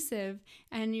cohesive,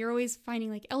 and you're always finding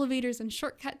like elevators and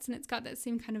shortcuts, and it's got that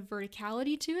same kind of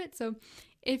verticality to it. So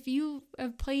if you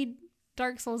have played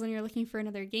Dark Souls and you're looking for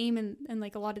another game, and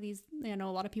like a lot of these, a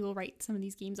lot of people write some of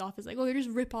these games off as like, oh, they're just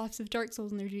rip-offs of Dark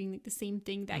Souls, and they're doing like the same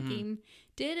thing that game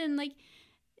did, and like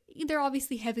they're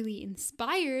obviously heavily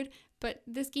inspired, but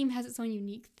this game has its own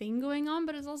unique thing going on,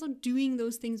 but it's also doing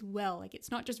those things well. Like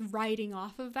it's not just riding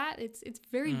off of that. It's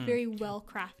very, very well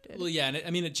crafted. Well, yeah,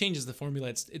 and it changes the formula.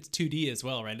 It's 2D as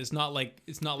well, right? It's not like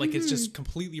it's just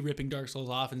completely ripping Dark Souls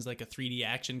off and it's like a 3D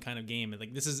action kind of game. Like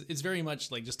it's very much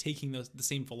like just taking the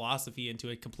same philosophy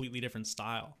into a completely different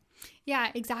style.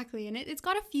 Yeah, exactly. And it's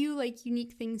got a few like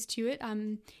unique things to it.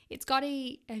 It's got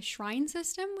a shrine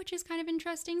system, which is kind of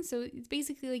interesting. So it's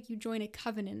basically like you join a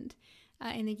covenant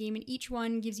in the game, and each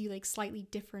one gives you like slightly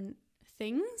different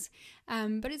things.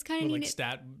 But it's kind of like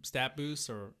stat boosts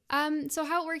or. So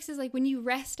how it works is like when you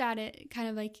rest at it, kind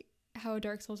of like how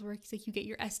Dark Souls works, like you get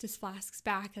your Estus flasks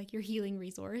back, like your healing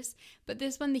resource. But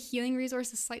this one, the healing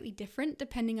resource is slightly different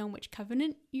depending on which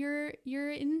covenant you're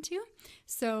into.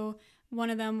 So one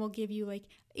of them will give you like,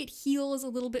 it heals a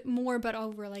little bit more, but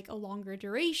over like a longer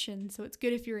duration. So it's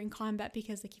good if you're in combat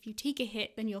because like if you take a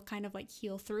hit, then you'll kind of like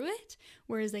heal through it.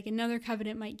 Whereas like another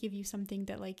covenant might give you something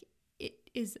that like it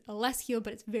is a less heal,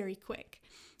 but it's very quick.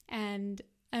 And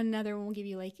another one will give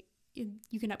you like,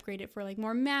 you can upgrade it for like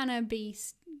more mana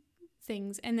based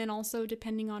things. And then also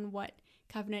depending on what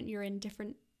covenant you're in,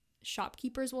 different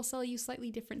shopkeepers will sell you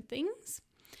slightly different things.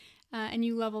 And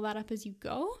you level that up as you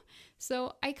go.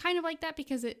 So I kind of like that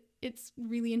because it's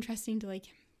really interesting to like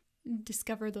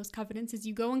discover those covenants as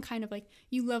you go and kind of like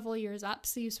you level yours up.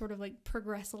 So you sort of like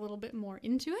progress a little bit more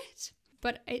into it.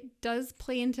 But it does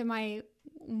play into my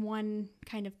one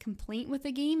kind of complaint with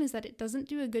the game is that it doesn't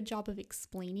do a good job of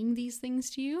explaining these things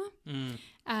to you.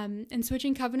 And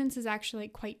switching covenants is actually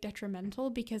like quite detrimental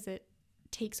because it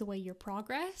takes away your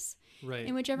progress. Right.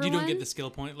 In whichever you don't one. get the skill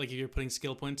point. Like if you're putting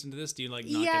skill points into this, do you like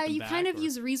not get them back? Yeah, you kind of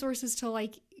use resources to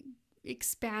like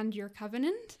expand your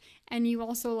covenant. And you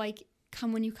also like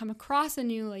when you come across a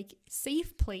new like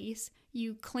safe place,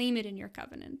 you claim it in your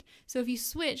covenant. So if you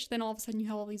switch, then all of a sudden you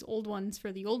have all these old ones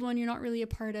for the old one you're not really a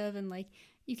part of, and like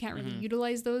you can't really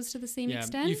utilize those to the same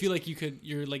extent. You feel like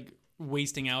you're like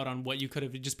wasting out on what you could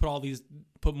have just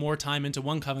put more time into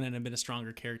one covenant and been a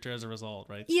stronger character as a result,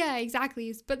 right? Yeah,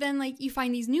 exactly. But then like you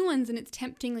find these new ones and it's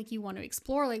tempting, like you want to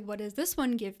explore like what does this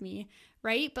one give me,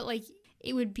 right? But like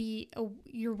it would be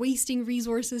you're wasting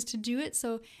resources to do it.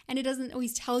 So, and it doesn't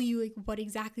always tell you like what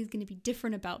exactly is going to be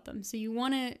different about them. So you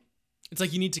want to. It's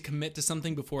like you need to commit to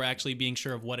something before actually being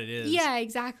sure of what it is. Yeah,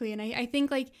 exactly. And I think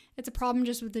like it's a problem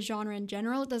just with the genre in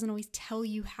general. It doesn't always tell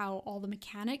you how all the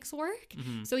mechanics work.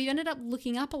 So you ended up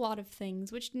looking up a lot of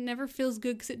things, which never feels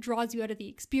good because it draws you out of the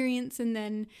experience. And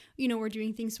then, we're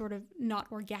doing things sort of not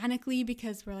organically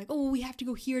because we're like, oh, we have to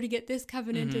go here to get this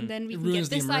covenant and then we can get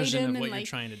this item. Of what and you're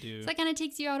trying to do. So that kind of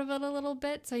takes you out of it a little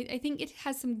bit. So I think it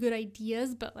has some good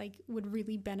ideas, but like would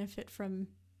really benefit from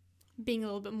being a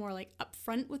little bit more like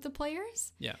upfront with the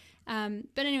players. Yeah.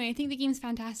 But anyway, I think the game's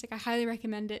fantastic. I highly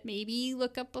recommend it. Maybe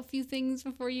look up a few things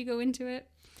before you go into it.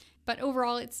 But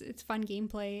overall, it's fun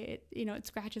gameplay. It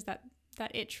scratches that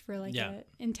itch for like a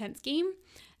intense game.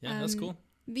 Yeah, that's cool.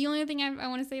 The only thing I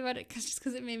want to say about it, just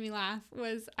because it made me laugh,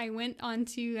 was I went on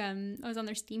to I was on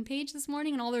their Steam page this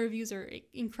morning, and all the reviews are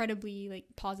incredibly like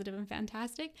positive and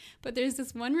fantastic. But there's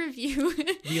this one review.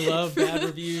 We love bad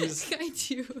reviews. I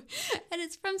do, and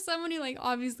it's from someone who like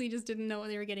obviously just didn't know what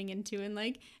they were getting into, and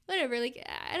like whatever. Like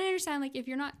I understand like if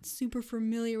you're not super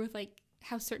familiar with like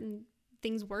how certain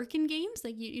things work in games,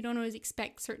 like you don't always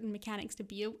expect certain mechanics to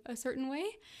be a certain way.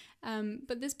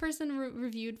 But this person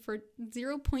reviewed for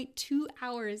 0.2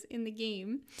 hours in the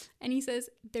game, and he says,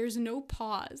 "There's no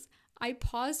pause. I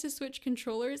paused to switch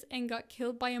controllers and got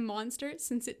killed by a monster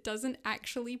since it doesn't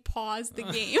actually pause the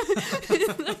game."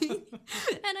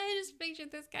 And I just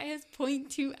pictured this guy has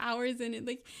 0.2 hours in it.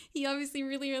 Like, he obviously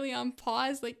really early on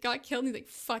paused, like got killed, and he's like,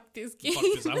 fuck this game. Fuck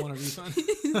this, I want a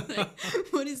refund. Like,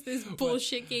 what is this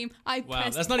bullshit game? Wow,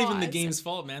 that's not even the game's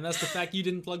fault, man. That's the fact you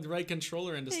didn't plug the right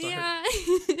controller in to start. Yeah.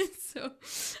 So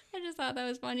I just thought that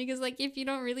was funny because like if you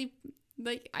don't really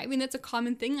like, I mean, that's a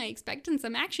common thing I expect in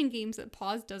some action games that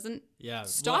pause doesn't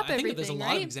stop everything. I think there's a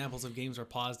lot of examples of games where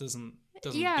pause doesn't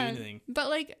do anything. But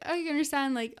like I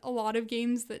understand like a lot of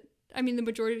games that, I mean, the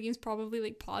majority of games probably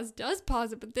like pause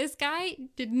it, but this guy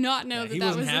did not know that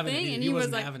was the thing, and he was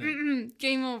like,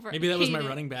 game over. Maybe that was my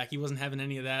running back. He wasn't having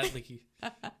any of that. Like,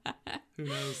 who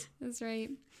knows? That's right.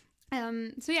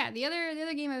 So yeah, the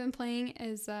other game I've been playing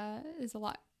is a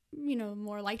lot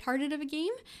more lighthearted of a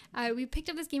game. We picked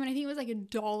up this game and I think it was like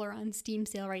 $1 on Steam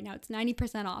sale right now. It's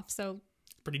 90% off, so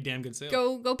pretty damn good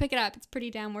sale. Go pick it up. It's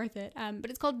pretty damn worth it. But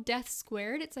it's called Death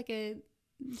Squared. It's like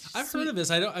I've heard of this.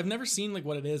 I've never seen like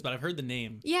what it is, but I've heard the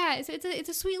name. Yeah, it's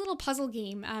a sweet little puzzle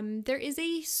game. There is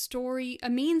a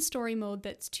main story mode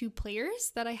that's 2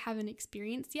 players that I haven't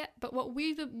experienced yet. But what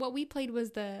we played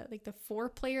was the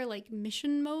 4-player like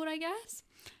mission mode, I guess.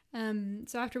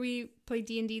 So after we played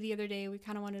D&D the other day, we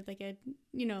kind of wanted like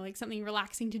like something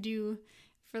relaxing to do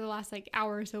for the last like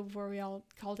hour or so before we all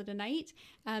called it a night.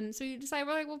 So we decided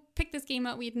we'll pick this game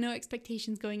up. We had no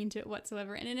expectations going into it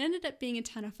whatsoever, and it ended up being a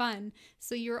ton of fun.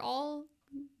 So you're all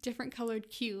different colored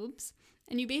cubes,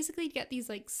 and you basically get these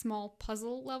like small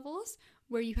puzzle levels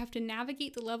where you have to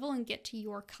navigate the level and get to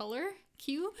your color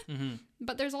cube.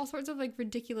 But there's all sorts of like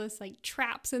ridiculous like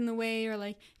traps in the way, or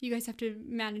like you guys have to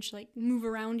manage to like move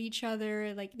around each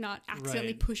other, like not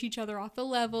accidentally push each other off the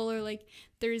level, or like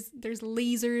there's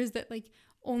lasers that like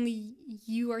only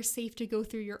you are safe to go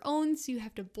through your own, so you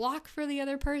have to block for the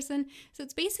other person. So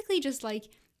it's basically just like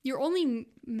your only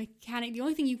mechanic, the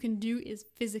only thing you can do is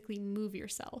physically move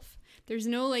yourself. There's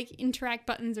no like interact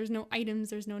buttons, there's no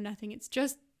items, there's no nothing. It's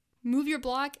just move your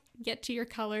block, get to your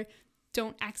color.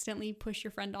 Don't accidentally push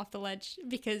your friend off the ledge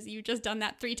because you've just done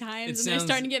that 3 times they're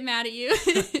starting to get mad at you.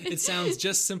 It sounds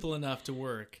just simple enough to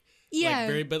work.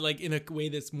 Yeah. But like in a way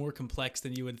that's more complex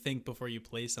than you would think before you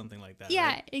play something like that. Yeah,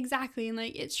 right? exactly. And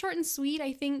like it's short and sweet.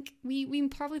 I think we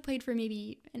probably played for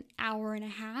maybe an hour and a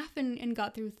half and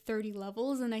got through 30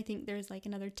 levels. And I think there's like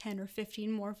another 10 or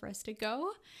 15 more for us to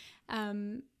go.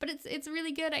 But it's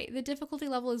really good. The difficulty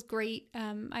level is great.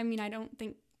 I mean, I don't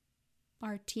think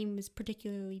our team is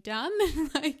particularly dumb.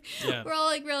 We're all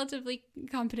like relatively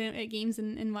competent at games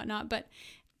and whatnot, but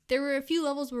there were a few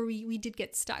levels where we did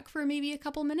get stuck for maybe a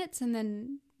couple minutes, and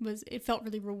then it felt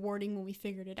really rewarding when we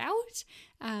figured it out.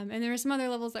 And there were some other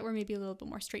levels that were maybe a little bit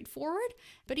more straightforward,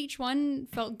 but each one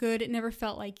felt good. It never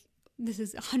felt like this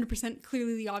is 100%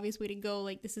 clearly the obvious way to go,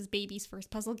 like this is baby's first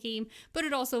puzzle game, but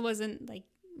it also wasn't like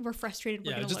we're frustrated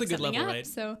we're going to look something up. Right?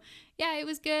 So yeah, it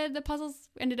was good. The puzzles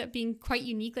ended up being quite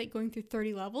unique, like going through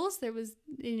 30 levels. There was,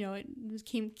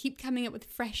 keep coming up with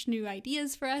fresh new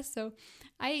ideas for us. So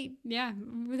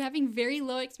with having very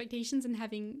low expectations and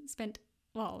having spent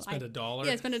 $1.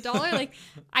 Yeah, spent $1. Like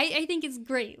I think it's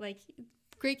great. Like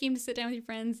great game to sit down with your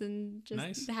friends and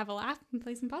just to have a laugh and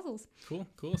play some puzzles.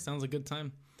 Cool. Sounds a good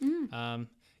time.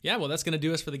 Yeah, well, that's going to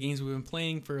do us for the games we've been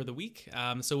playing for the week.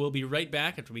 So we'll be right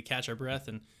back after we catch our breath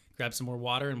and grab some more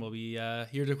water, and we'll be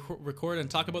here to record and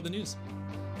talk about the news.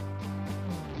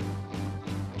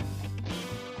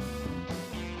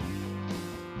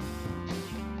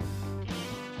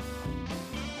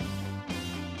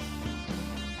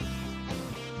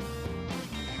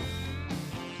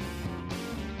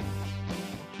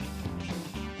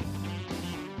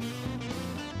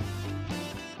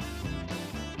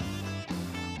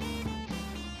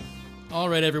 All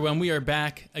right, everyone, we are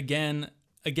back again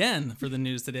for the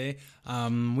news today.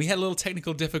 We had a little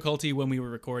technical difficulty when we were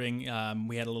recording.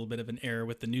 We had a little bit of an error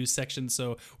with the news section,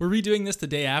 so we're redoing this the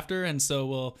day after, and so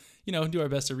we'll, do our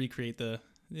best to recreate the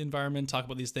environment, talk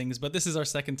about these things, but this is our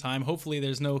second time. Hopefully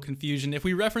there's no confusion. If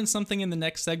we reference something in the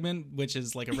next segment, which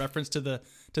is like a reference to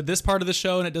this part of the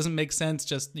show and it doesn't make sense,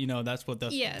 just, that's what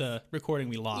the recording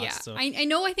we lost. Yeah, so.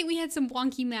 I think we had some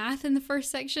wonky math in the first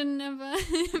section of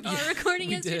our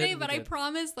recording yesterday, but I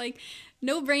promise, like,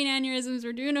 no brain aneurysms.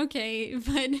 We're doing okay,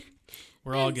 but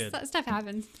we're all good. Stuff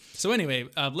happens. So anyway,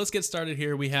 let's get started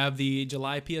here. We have the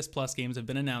July PS Plus games have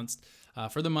been announced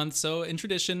for the month. So in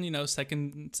tradition,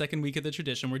 second week of the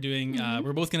tradition, we're doing,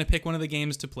 we're both going to pick one of the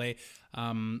games to play.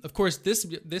 Of course, this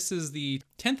is the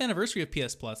 10th anniversary of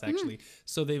PS Plus, actually.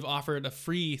 So they've offered a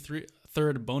free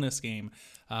third bonus game.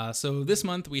 So this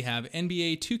month we have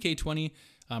NBA 2K20,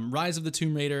 Rise of the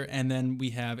Tomb Raider, and then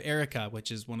we have Erica,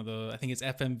 which is one of the, I think it's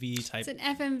FMV type. It's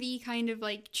an FMV kind of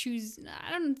like choose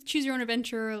your own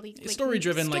adventure, like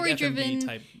story-driven, like FMV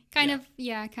type. Kind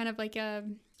of like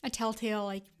a telltale,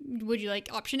 like, would you like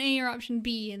option A or option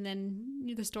B, and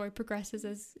then the story progresses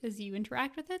as you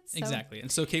interact with it. So. Exactly.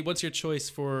 And so, Kate, what's your choice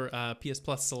for PS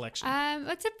Plus selection?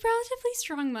 It's a relatively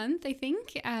strong month, I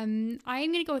think. I'm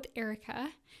going to go with Erica,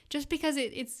 just because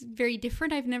it's very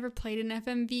different. I've never played an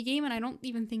FMV game, and I don't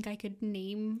even think I could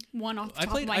name one off the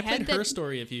top of my head. I played Her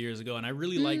Story a few years ago, and I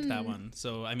really liked that one.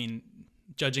 So, I mean,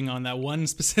 judging on that one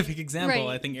specific example,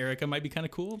 I think Erica might be kind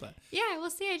of cool. But yeah, we'll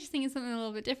see. I just think it's something a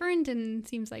little bit different and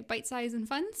seems like bite-sized and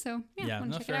fun. So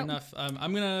fair enough.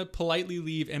 I'm gonna politely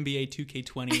leave NBA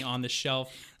 2K20 on the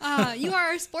shelf. You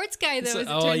are a sports guy, though. As it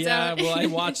turns out. Well, I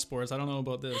watch sports. I don't know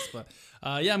about this, but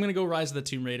I'm gonna go Rise of the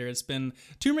Tomb Raider. It's been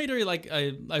Tomb Raider, like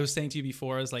I was saying to you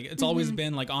before, is like it's always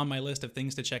been like on my list of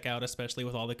things to check out, especially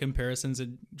with all the comparisons it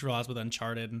draws with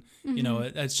Uncharted, and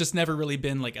it's just never really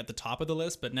been like at the top of the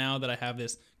list. But now that I have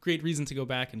this great reason to go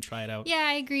back and try it out. Yeah,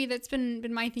 I agree. That's been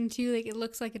my thing too. Like, it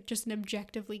looks like just an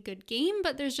objectively good game,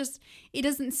 but it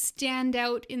doesn't stand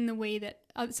out in the way that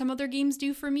some other games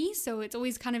do for me. So it's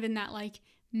always kind of in that like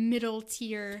middle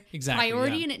tier Exactly,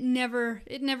 priority, yeah. and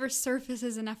it never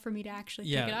surfaces enough for me to actually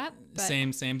pick it up. But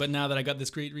Same. But now that I got this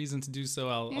great reason to do so,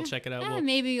 I'll check it out.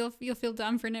 Maybe you'll feel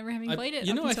dumb for never having played it.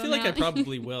 I feel like I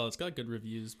probably will. It's got good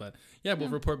reviews, but yeah, we'll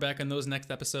report back on those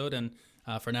next episode. And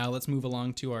for now, let's move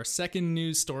along to our second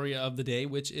news story of the day,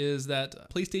 which is that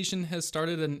PlayStation has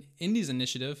started an Indies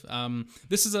initiative.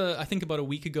 This is I think about a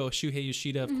week ago, Shuhei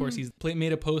Yoshida, of course, he's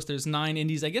made a post. There's 9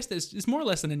 indies. I guess it's more or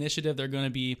less an initiative. They're going to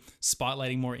be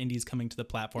spotlighting more indies coming to the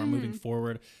platform moving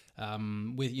forward.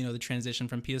 With the transition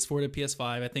from PS4 to PS5,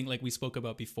 I think like we spoke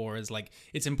about before, is like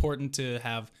it's important to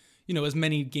have as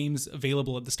many games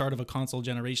available at the start of a console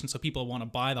generation, so people want to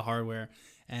buy the hardware.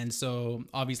 And so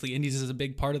obviously indies is a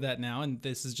big part of that now, and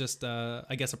this is just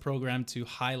I guess a program to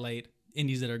highlight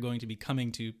indies that are going to be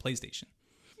coming to PlayStation.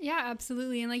 Yeah,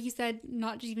 absolutely. And like you said,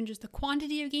 not even just the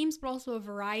quantity of games, but also a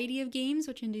variety of games,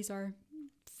 which indies are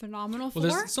phenomenal for. Well,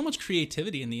 there's so much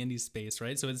creativity in the indie space,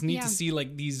 right? So it's neat to see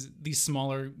like these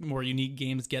smaller, more unique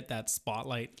games get that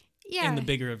spotlight in the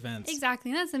bigger events.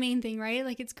 Exactly. And that's the main thing, right?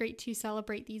 Like it's great to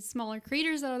celebrate these smaller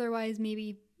creators that otherwise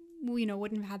maybe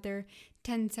wouldn't have had their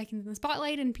 10 seconds in the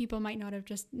spotlight, and people might not have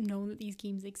just known that these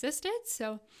games existed.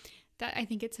 So that, I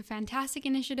think it's a fantastic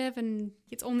initiative, and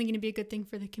it's only going to be a good thing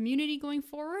for the community going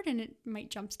forward, and it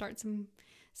might jumpstart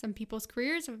some people's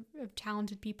careers of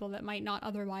talented people that might not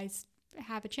otherwise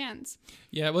have a chance.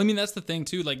 Yeah, well, I mean, that's the thing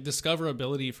too, like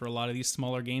discoverability for a lot of these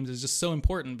smaller games is just so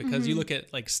important, because you look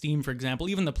at like Steam, for example,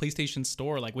 even the PlayStation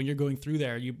Store, like when you're going through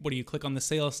there, you click on the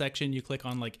sales section, you click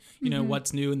on like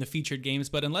what's new in the featured games,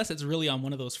 but unless it's really on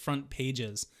one of those front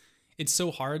pages, it's so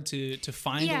hard to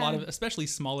find a lot of, especially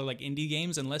smaller like indie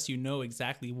games, unless you know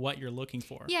exactly what you're looking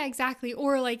for. Yeah, exactly.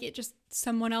 Or like it just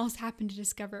someone else happened to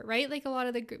discover it, right? Like a lot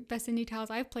of the best indie titles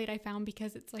I've played, I found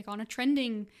because it's like on a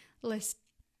trending list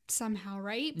somehow,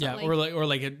 right? But yeah, or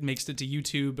like it makes it to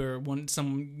YouTube, or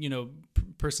some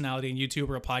personality in YouTube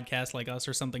or a podcast like us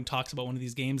or something talks about one of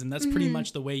these games, and that's pretty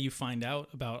much the way you find out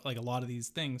about like a lot of these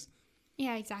things.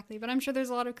 Yeah, exactly. But I'm sure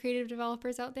there's a lot of creative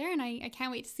developers out there, and I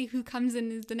can't wait to see who comes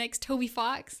in as the next Toby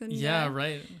Fox. And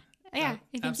right. Yeah, I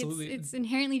think absolutely. It's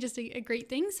inherently just a great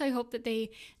thing. So I hope that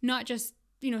they not just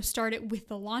start it with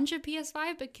the launch of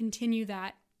PS5, but continue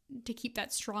that to keep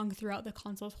that strong throughout the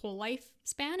console's whole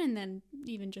lifespan, and then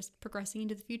even just progressing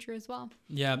into the future as well.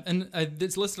 Yeah, and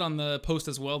it's listed on the post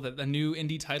as well that a new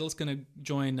indie title is going to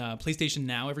join PlayStation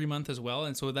Now every month as well,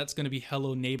 and so that's going to be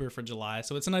Hello Neighbor for July.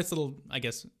 So it's a nice little, I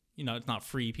guess, it's not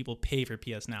free. People pay for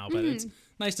PS Now, but it's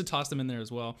nice to toss them in there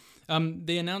as well.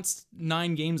 They announced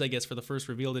 9 games, I guess, for the first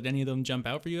reveal. Did any of them jump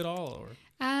out for you at all? Or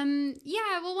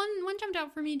yeah, well, one jumped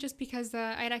out for me just because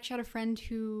I had actually had a friend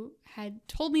who had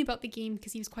told me about the game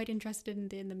because he was quite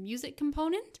interested in the music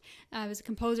component. It was a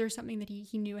composer, something that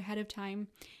he knew ahead of time.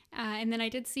 And then I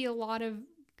did see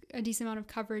a decent amount of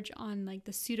coverage on like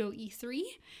the pseudo E3.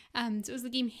 So it was the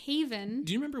game Haven.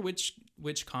 Do you remember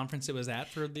which conference it was at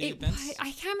for the events?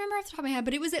 I can't remember off the top of my head,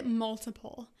 but it was at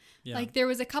multiple. Yeah. Like there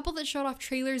was a couple that showed off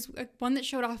trailers, one that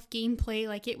showed off gameplay.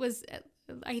 Like it was,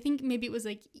 I think maybe it was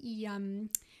like IGN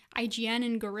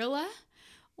and Gorilla,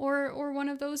 or one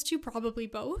of those two, probably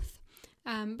both.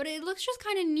 But it looks just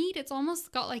kind of neat. It's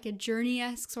almost got like a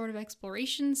Journey-esque sort of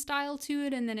exploration style to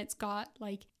it, and then it's got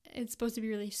like, it's supposed to be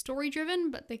really story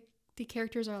driven, but the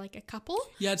characters are like a couple.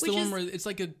 Yeah, it's the one where it's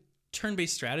like a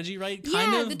turn-based strategy, right?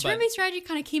 The turn-based strategy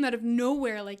kind of came out of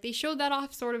nowhere. Like they showed that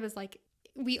off sort of as like,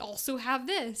 we also have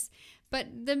this. But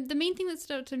the main thing that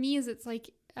stood out to me is it's like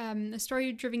a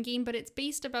story-driven game, but it's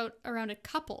based around a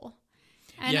couple.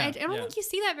 And I don't think you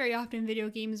see that very often in video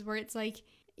games, where it's like,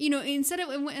 instead of,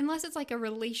 unless it's like a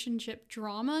relationship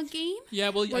drama game. Yeah,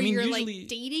 well, where you're usually like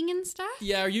dating and stuff.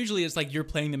 Yeah, or usually it's like you're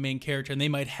playing the main character and they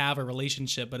might have a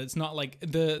relationship, but it's not like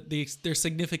their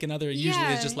significant other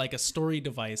usually is just like a story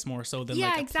device more so than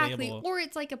like a playable. Or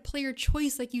it's like a player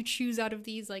choice, like you choose out of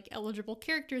these like eligible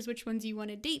characters which ones you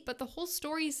want to date, but the whole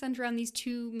story is centered around these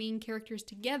two main characters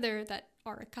together that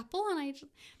are a couple, and I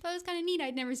thought it was kind of neat.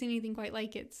 I'd never seen anything quite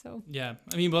like it. So yeah,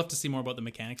 I mean, we'll have to see more about the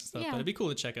mechanics and stuff, but it'd be cool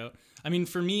to check out. I mean,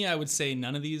 for me, I would say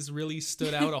none of these really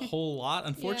stood out a whole lot.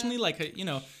 Unfortunately, like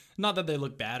not that they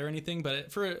look bad or anything,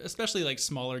 but for especially like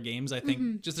smaller games, I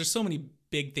think just there's so many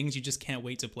big things you just can't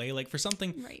wait to play. Like for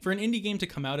something for an indie game to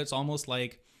come out, it's almost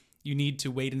like you need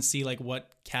to wait and see like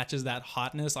what catches that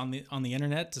hotness on the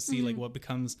internet to see like what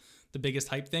becomes the biggest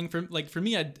hype thing. For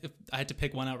me, if I had to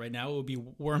pick one out right now, it would be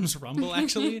Worms Rumble,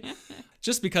 actually.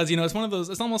 Just because, it's one of those,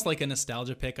 it's almost like a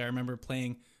nostalgia pick. I remember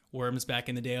playing Worms back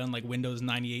in the day on like Windows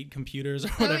 98 computers or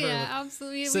whatever. Oh yeah,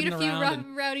 absolutely. We had a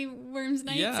few rowdy Worms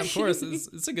nights. Yeah, of course.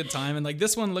 It's a good time. And like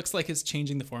this one looks like it's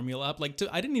changing the formula up. Like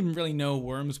I didn't even really know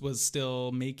Worms was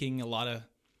still making a lot of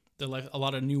they're like a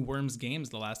lot of new Worms games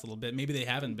the last little bit. Maybe they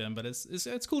haven't been, but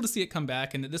it's cool to see it come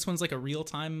back. And this one's like a real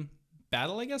time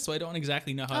battle, I guess. So I don't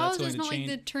exactly know how that's going to change. Oh, there's not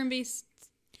like the turn-based.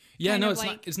 Yeah, no,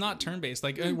 it's not turn-based.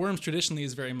 Like Worms traditionally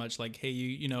is very much like, hey,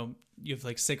 you know, you have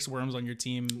like 6 worms on your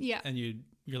team, and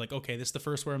you're like, okay, this is the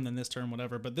first worm, then this turn,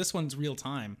 whatever. But this one's real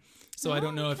time, so I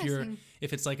don't know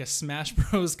if it's like a Smash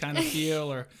Bros kind of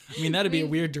feel, or I mean, that'd be a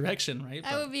weird direction, right?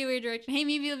 That would be a weird direction. Hey,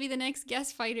 maybe it'll be the next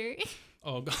guest fighter.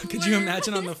 Oh God, could you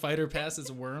imagine on the fighter pass it's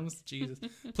Worms? Jesus.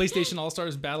 PlayStation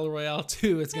All-Stars Battle Royale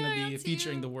 2, it's going to be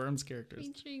featuring the Worms characters.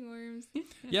 Featuring Worms.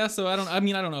 Yeah, so I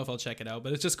don't know if I'll check it out,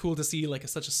 but it's just cool to see like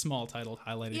such a small title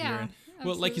highlighted here. And,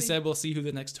 well, like you said, we'll see who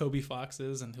the next Toby Fox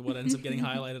is and what ends up getting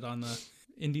highlighted on the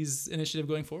Indies initiative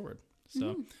going forward.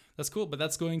 So that's cool, but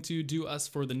that's going to do us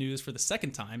for the news for the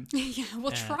second time. Yeah,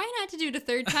 we'll try not to do it a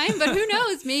third time, but who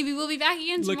knows? Maybe we'll be back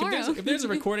again tomorrow. Look, if there's a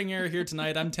recording error here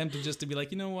tonight, I'm tempted just to be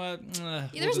like, you know what?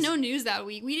 There's no news that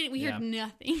week. We heard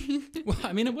nothing. Well,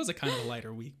 I mean, it was a kind of a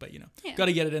lighter week, but got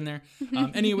to get it in there.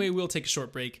 Anyway, we'll take a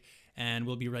short break, and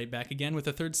we'll be right back again with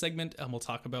the third segment, and we'll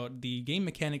talk about the game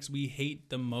mechanics we hate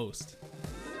the most.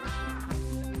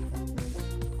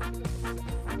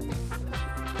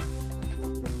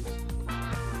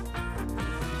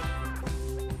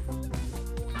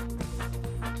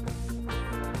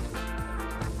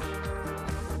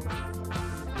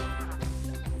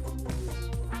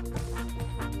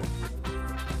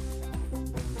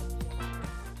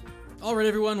 All right,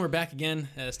 everyone, we're back again.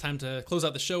 It's time to close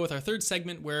out the show with our third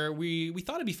segment where we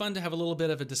thought it'd be fun to have a little bit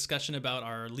of a discussion about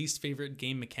our least favorite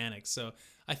game mechanics. So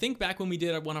I think back when we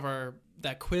did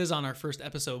that quiz on our first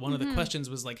episode, one of the questions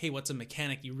was like, hey, what's a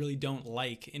mechanic you really don't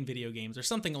like in video games or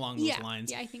something along those lines?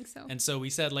 Yeah, I think so. And so we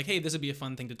said like, hey, this would be a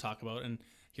fun thing to talk about. And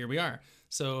here we are.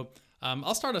 So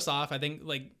I'll start us off. I think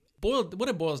like what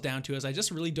it boils down to is I just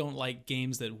really don't like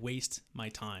games that waste my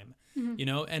time. You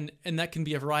know, and that can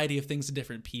be a variety of things to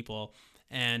different people.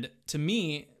 And to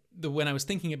me, when I was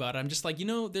thinking about it, I'm just like, you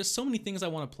know, there's so many things I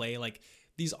want to play, like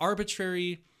these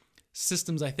arbitrary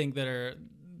systems, I think that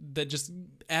just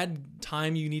add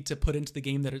time you need to put into the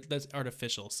game that's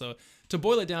artificial. So to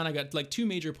boil it down, I got like 2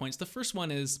 major points. The first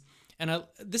one is, and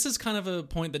this is kind of a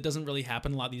point that doesn't really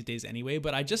happen a lot these days anyway,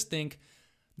 but I just think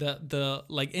the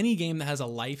like any game that has a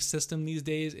life system these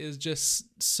days is just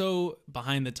so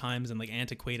behind the times and like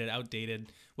antiquated,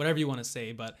 outdated, whatever you want to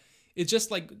say. But it's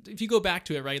just like, if you go back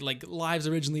to it, right, like lives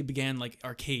originally began like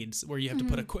arcades where you have to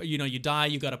put you die,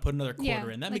 you got to put another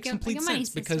quarter in. That makes complete sense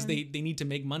because they need to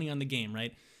make money on the game,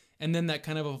 right? And then that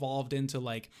kind of evolved into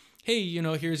like, hey, you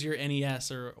know, here's your NES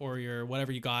or your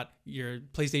whatever you got, your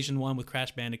PlayStation 1 with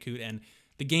Crash Bandicoot, and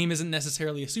the game isn't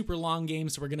necessarily a super long game,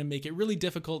 so we're going to make it really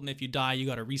difficult, and if you die, you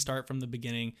got to restart from the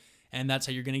beginning, and that's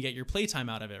how you're going to get your playtime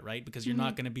out of it, right? Because you're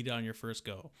not going to beat it on your first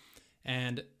go.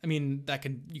 And I mean,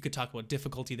 you could talk about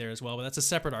difficulty there as well, but that's a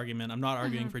separate argument. I'm not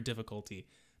arguing for difficulty.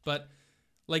 But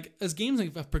like as games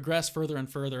have progressed further and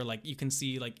further, like you can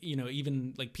see like, you know,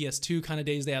 even like PS2 kind of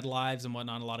days, they had lives and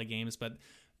whatnot, a lot of games. But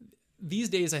these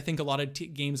days, I think a lot of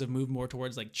games have moved more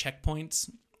towards like checkpoints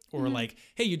or like,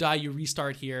 hey, you die, you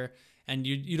restart here. And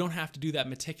you don't have to do that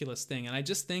meticulous thing. And I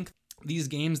just think these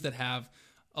games that have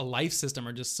a life system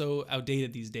are just so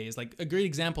outdated these days. Like a great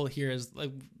example here is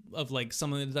like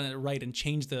someone that's done it right and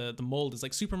changed the mold is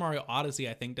like Super Mario Odyssey.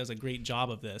 I think does a great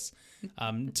job of this.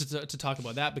 To talk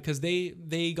about that, because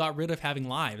they got rid of having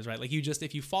lives, right? Like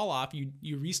if you fall off,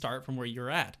 you restart from where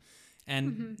you're at,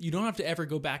 and you don't have to ever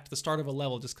go back to the start of a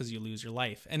level just because you lose your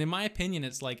life. And in my opinion,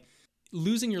 it's like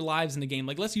losing your lives in a game.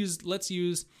 Like let's use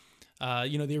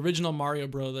you know, the original Mario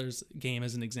Brothers game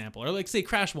as an example, or like say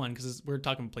Crash 1, because we're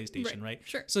talking PlayStation, right?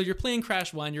 Sure. So you're playing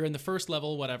Crash 1, you're in the first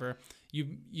level, whatever.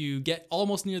 You get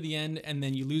almost near the end, and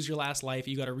then you lose your last life.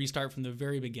 You got to restart from the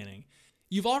very beginning.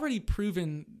 You've already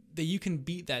proven that you can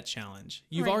beat that challenge.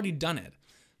 You've already done it.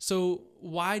 So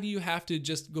why do you have to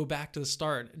just go back to the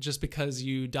start just because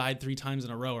you died 3 times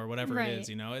in a row or whatever it is?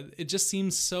 You know, it just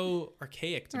seems so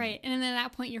archaic to me. Right, and then at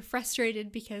that point you're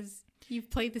frustrated because you've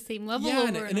played the same level over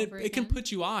and over again. It can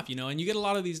put you off, you know, and you get a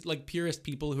lot of these like purist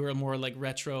people who are more like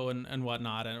retro and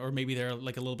whatnot, or maybe they're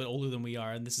like a little bit older than we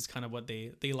are, and this is kind of what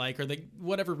they like, or they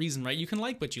whatever reason, right? You can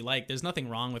like what you like. There's nothing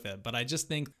wrong with it, but I just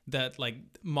think that like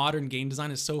modern game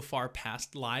design is so far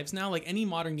past lives now. Like any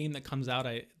modern game that comes out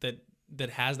that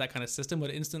has that kind of system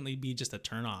would instantly be just a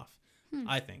turn off,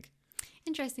 I think.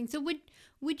 Interesting. So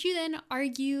would you then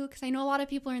argue, because I know a lot of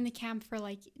people are in the camp for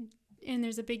like, and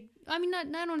there's a big, I mean, I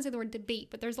don't want to say the word debate,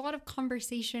 but there's a lot of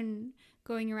conversation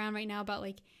going around right now about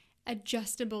like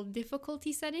adjustable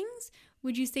difficulty settings,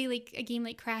 would you say like a game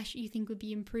like Crash you think would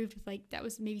be improved if like that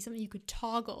was maybe something you could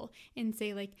toggle and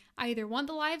say like I either want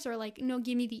the lives or like no,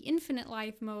 give me the infinite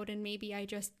life mode, and maybe I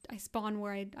spawn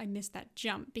where I missed that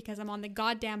jump because I'm on the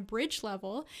goddamn bridge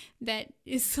level that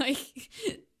is like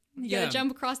you gotta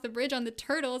jump across the bridge on the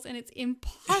turtles and it's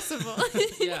impossible.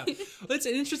 Yeah, well, it's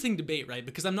an interesting debate, right?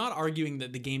 Because I'm not arguing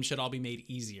that the game should all be made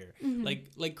easier.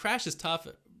 Like Crash is tough.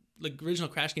 Like original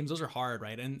Crash games, those are hard,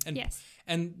 right? And yes.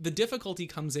 And the difficulty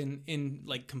comes in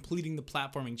like completing the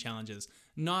platforming challenges.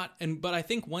 But I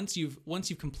think once you've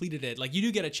completed it, like you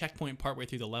do get a checkpoint partway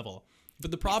through the level.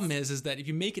 But the problem is that if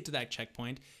you make it to that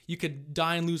checkpoint, you could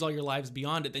die and lose all your lives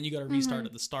beyond it. Then you got to restart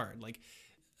at the start. Like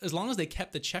as long as they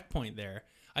kept the checkpoint there,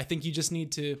 I think you just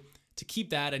need to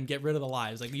keep that and get rid of the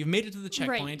lives. Like you've made it to the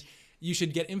checkpoint. Right. You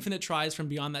should get infinite tries from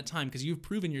beyond that time because you've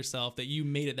proven yourself that you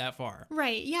made it that far.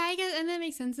 Right. Yeah, I guess, and that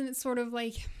makes sense. And it's sort of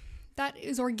like that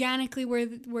is organically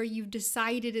where you've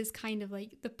decided is kind of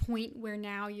like the point where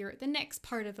now you're at the next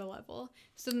part of the level.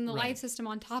 So then the life system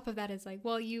on top of that is like,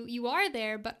 well, you are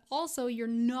there, but also you're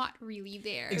not really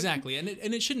there. Exactly. And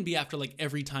it shouldn't be after like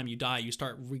every time you die, you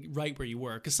start right where you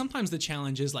were. Because sometimes the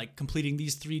challenge is like completing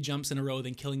these 3 jumps in a row,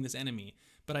 then killing this enemy.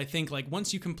 But I think like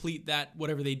once you complete that,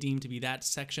 whatever they deem to be that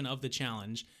section of the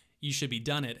challenge, you should be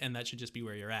done it, and that should just be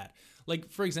where you're at.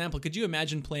 Like, for example, could you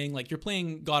imagine playing, like you're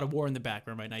playing God of War in the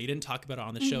background right now. You didn't talk about it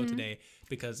on the show today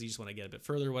because you just want to get a bit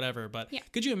further or whatever. But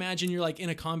could you imagine you're like in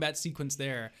a combat sequence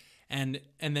there, and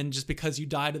then just because you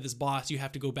die to this boss, you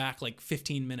have to go back like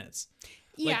 15 minutes.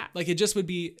 Like it just would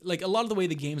be like a lot of the way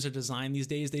the games are designed these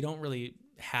days, they don't really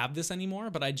have this anymore,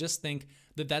 but I just think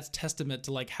that that's testament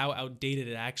to like how outdated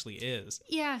it actually is.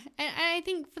 Yeah, and I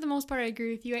think for the most part I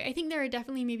agree with you. I think there are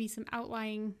definitely maybe some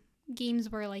outlying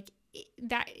games where like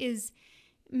that is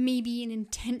maybe an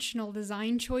intentional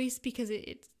design choice because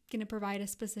it's going to provide a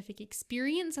specific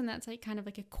experience, and that's like kind of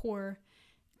like a core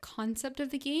concept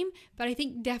of the game. But I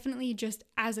think definitely just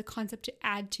as a concept to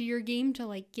add to your game to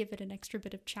like give it an extra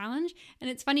bit of challenge.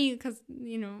 And it's funny because,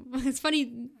 you know, it's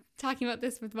funny talking about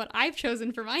this with what I've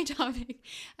chosen for my topic.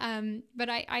 But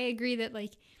I agree that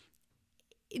like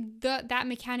that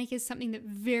mechanic is something that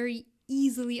very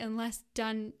easily, unless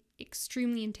done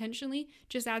extremely intentionally,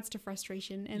 just adds to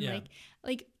frustration. And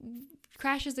like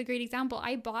Crash is a great example.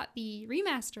 I bought the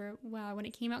remaster when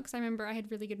it came out because I remember I had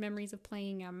really good memories of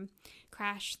playing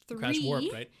Crash 3. Crash Warp,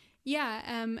 right? Yeah,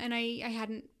 and I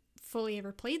hadn't fully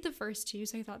ever played the first 2,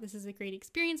 so I thought this is a great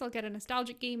experience. I'll get a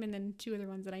nostalgic game and then 2 other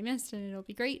ones that I missed, and it'll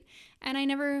be great. And I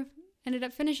never ended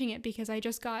up finishing it because I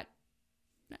just got...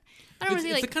 I don't want to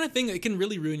say it's the kind of thing that can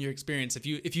really ruin your experience. If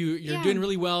you're doing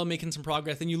really well, making some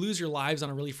progress, then you lose your lives on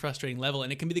a really frustrating level,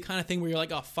 and it can be the kind of thing where you're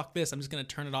like, oh fuck this, I'm just gonna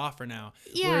turn it off for now.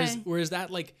 Yeah. Whereas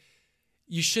that like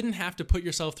you shouldn't have to put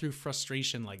yourself through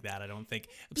frustration like that. I don't think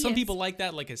some people like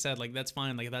that. Like I said, like that's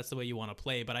fine. Like that's the way you want to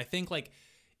play. But I think like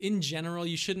in general,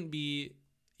 you shouldn't be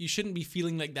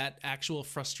feeling like that actual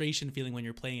frustration feeling when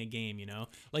you're playing a game. You know,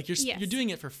 like you're doing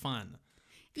it for fun.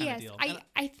 Yes,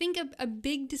 I think a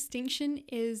big distinction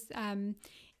is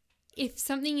if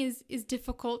something is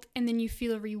difficult and then you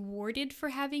feel rewarded for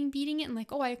beating it and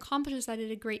like, oh, I accomplished this, I did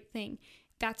a great thing.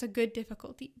 That's a good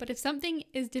difficulty. But if something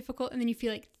is difficult and then you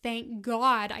feel like, thank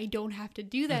God I don't have to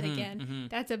do that again,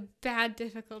 that's a bad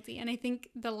difficulty. And I think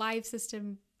the live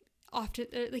system often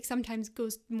like sometimes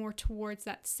goes more towards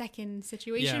that second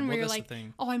situation where you're like,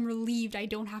 oh, I'm relieved I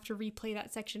don't have to replay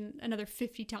that section another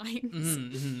 50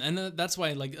 times. And that's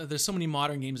why like there's so many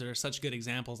modern games that are such good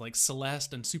examples, like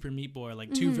Celeste and Super Meat Boy,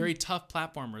 like 2 very tough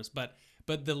platformers, but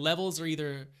the levels are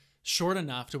either short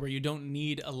enough to where you don't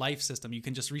need a life system. You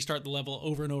can just restart the level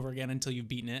over and over again until you've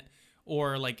beaten it,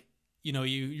 or like, you know,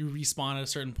 you respawn at a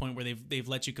certain point where they've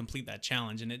let you complete that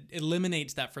challenge, and it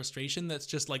eliminates that frustration that's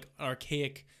just like an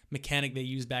archaic mechanic they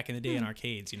used back in the day in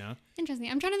arcades, you know? Interesting.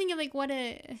 I'm trying to think of like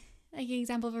an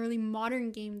example of a really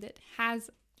modern game that has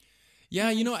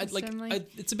you know,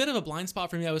 it's a bit of a blind spot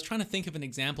for me. I was trying to think of an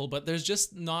example, but there's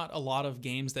just not a lot of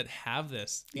games that have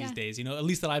this these days, you know, at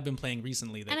least that I've been playing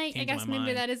recently. That I guess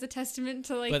maybe that is a testament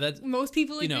to like most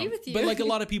people agree with you. But like a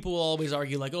lot of people will always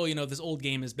argue like, oh, you know, this old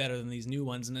game is better than these new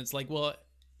ones. And it's like, well,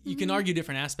 you can argue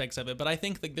different aspects of it, but I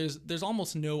think like there's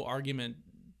almost no argument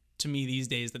to me these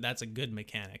days that that's a good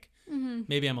mechanic.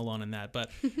 Maybe I'm alone in that,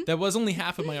 but that was only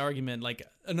half of my argument. Like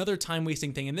another time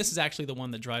wasting thing, and this is actually the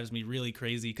one that drives me really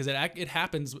crazy because it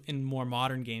happens in more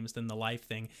modern games than the life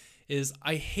thing, is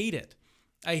I hate it.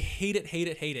 I hate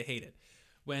it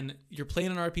when you're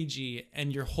playing an RPG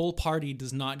and your whole party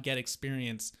does not get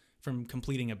experience from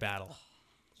completing a battle.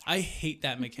 I hate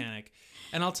that mechanic.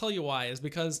 And I'll tell you why, is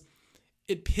because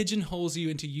it pigeonholes you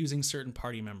into using certain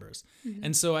party members.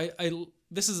 And so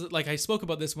this is like I spoke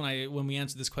about this when we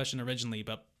answered this question originally,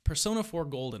 but Persona 4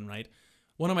 Golden, right?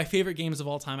 One of my favorite games of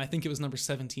all time. I think it was number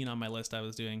 17 on my list I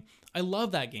was doing. I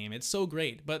love that game. It's so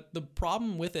great. But the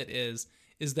problem with it is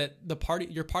that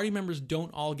your party members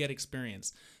don't all get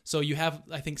experience. So you have,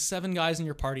 I think, 7 guys in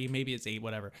your party, maybe it's 8,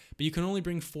 whatever, but you can only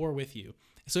bring 4 with you.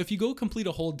 So if you go complete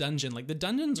a whole dungeon, like the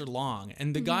dungeons are long,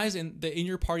 and the guys in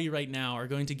your party right now are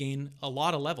going to gain a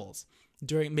lot of levels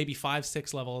during maybe 5,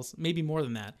 6 levels, maybe more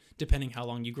than that, depending how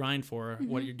long you grind for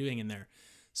what you're doing in there.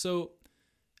 So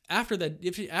after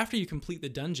that, after you complete the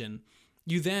dungeon,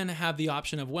 you then have the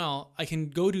option of, well, I can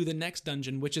go to the next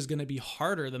dungeon, which is going to be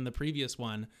harder than the previous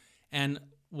one. And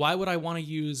why would I want to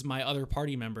use my other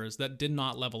party members that did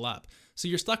not level up? So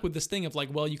you're stuck with this thing of like,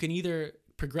 well, you can either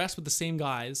progress with the same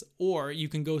guys, or you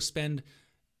can go spend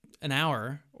an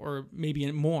hour or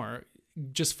maybe more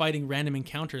just fighting random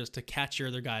encounters to catch your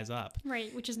other guys up.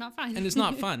 Right, which is not fun. And it's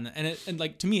not fun. And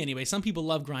like, to me anyway, some people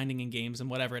love grinding in games and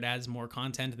whatever, it adds more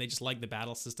content and they just like the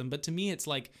battle system. But to me, it's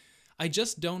like, I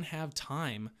just don't have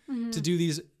time to do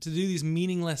these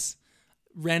meaningless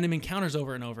random encounters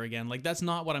over and over again. Like, that's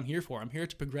not what I'm here for. I'm here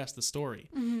to progress the story,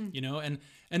 you know? And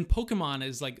Pokemon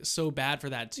is like so bad for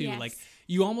that too. Yes. Like,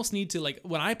 you almost need to, like,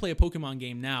 when I play a Pokemon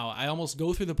game now, I almost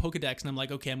go through the Pokedex and I'm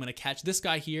like, okay, I'm going to catch this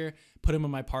guy here, put him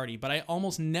in my party. But I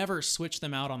almost never switch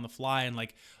them out on the fly and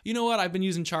like, you know what? I've been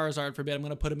using Charizard for a bit. I'm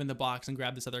going to put him in the box and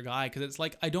grab this other guy. Cause it's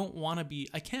like, I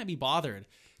can't be bothered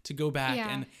to go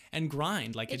back and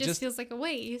grind. Like, it just feels like a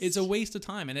waste. It's a waste of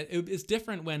time. And it's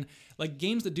different when, like,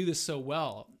 games that do this so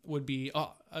well would be like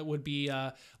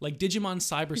Digimon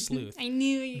Cyber Sleuth.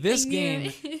 This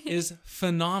game is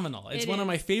phenomenal. It's one of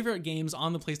my favorite games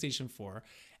on the PlayStation 4.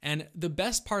 And the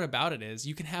best part about it is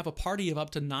you can have a party of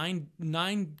up to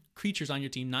nine creatures on your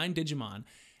team, 9 Digimon,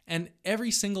 and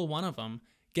every single one of them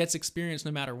gets experience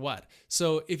no matter what.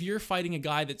 So if you're fighting a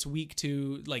guy that's weak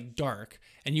to like dark,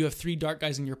 and you have 3 dark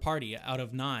guys in your party out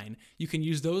of 9, you can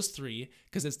use those 3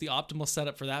 because it's the optimal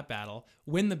setup for that battle,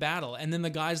 win the battle, and then the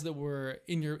guys that were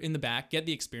in the back get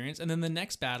the experience, and then the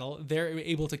next battle they're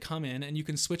able to come in and you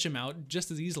can switch them out just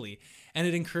as easily. And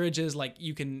it encourages, like,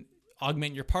 you can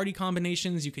augment your party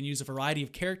combinations, you can use a variety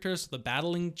of characters so the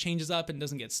battling changes up and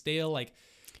doesn't get stale. Like,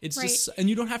 it's right. Just, and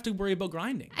you don't have to worry about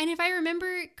grinding. And if I remember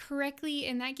correctly,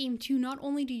 in that game too, not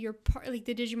only do your like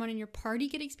the Digimon in your party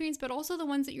get experience, but also the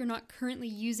ones that you're not currently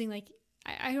using. Like,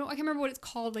 I can't remember what it's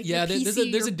called. Like, yeah, the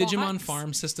PC, there's a Digimon bots.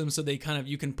 Farm system, so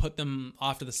you can put them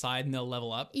off to the side and they'll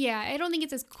level up. Yeah, I don't think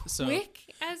it's as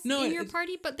quick as in your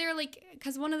party, but they're like,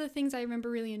 because one of the things I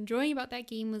remember really enjoying about that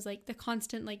game was like the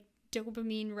constant like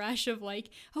dopamine rush of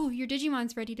like, oh, your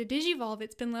Digimon's ready to digivolve,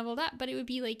 it's been leveled up. But it would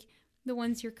be like the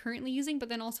ones you're currently using, but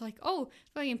then also like, oh,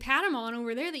 fucking Patamon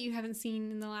over there that you haven't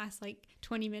seen in the last like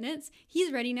 20 minutes,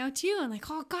 he's ready now too. And like,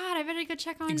 oh god, I better go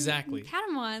check on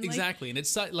Patamon. Exactly. And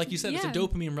it's like you said, it's a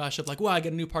dopamine rush of like, wow, I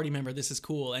got a new party member, this is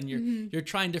cool. And you're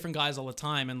trying different guys all the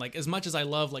time. And like, as much as I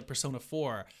love like Persona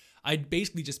 4, I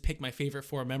basically just pick my favorite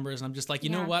 4 members, and I'm just like, you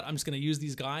know what? I'm just going to use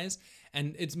these guys.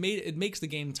 And it makes the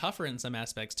game tougher in some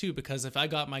aspects too, because if I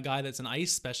got my guy that's an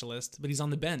ice specialist, but he's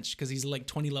on the bench because he's like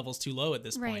 20 levels too low at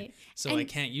this point, so I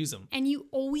can't use him. And you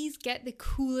always get the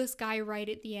coolest guy right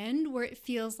at the end, where it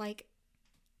feels like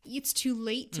it's too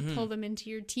late to pull them into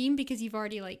your team because you've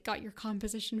already like got your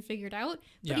composition figured out,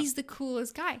 but he's the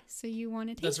coolest guy, so you want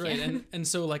to take That's right. him. And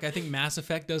so like, I think Mass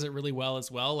Effect does it really well as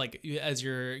well. Like, as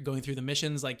you're going through the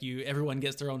missions, like everyone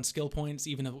gets their own skill points,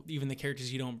 even the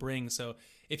characters you don't bring. So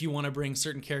if you want to bring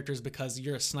certain characters because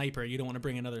you're a sniper, you don't want to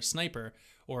bring another sniper,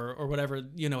 or whatever,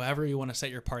 however you want to set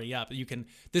your party up. You can,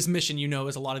 this mission,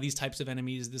 is a lot of these types of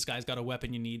enemies. This guy's got a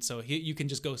weapon you need. So you can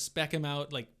just go spec him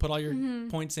out, like put all your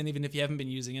points in, even if you haven't been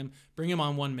using him, bring him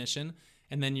on one mission,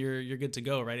 and then you're good to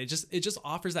go, right? It just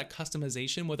offers that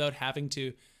customization without having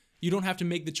to, you don't have to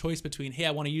make the choice between, hey,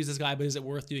 I want to use this guy, but is it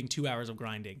worth doing 2 hours of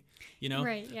grinding?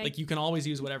 Right, yeah. Like, you can always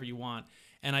use whatever you want.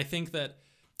 And I think that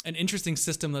an interesting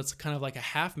system that's kind of like a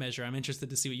half measure, I'm interested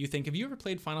to see what you think. Have you ever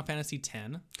played Final Fantasy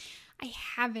X? I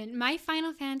haven't. My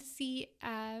Final Fantasy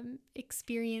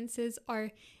experiences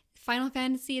are Final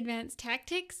Fantasy Advanced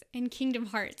Tactics and Kingdom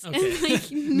Hearts. Okay. And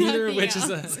like neither of which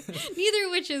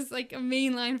is like a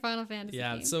mainline Final Fantasy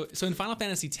game. So in Final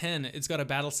Fantasy X, it's got a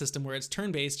battle system where it's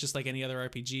turn-based just like any other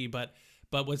RPG, but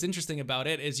what's interesting about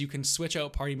it is you can switch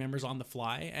out party members on the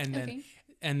fly, and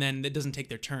then it doesn't take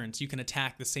their turns. You can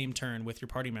attack the same turn with your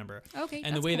party member. Okay.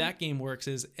 And the way that game works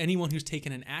is anyone who's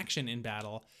taken an action in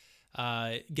battle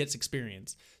gets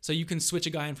experience. So you can switch a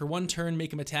guy in for one turn,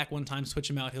 make him attack one time, switch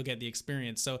him out, he'll get the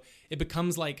experience. So it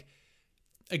becomes like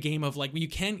a game of like you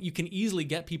can easily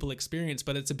get people experience,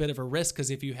 but it's a bit of a risk because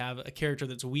if you have a character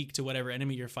that's weak to whatever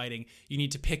enemy you're fighting, you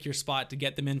need to pick your spot to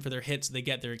get them in for their hits so they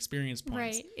get their experience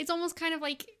points. Right. It's almost kind of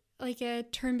like a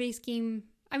turn-based game.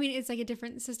 I mean, it's like a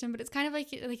different system, but it's kind of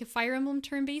like a Fire Emblem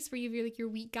turn-based where you have like your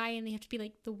weak guy and they have to be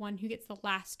like the one who gets the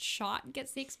last shot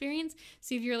gets the experience.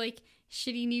 So if you're like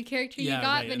shitty new character you got,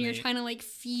 right, then you're trying to like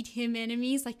feed him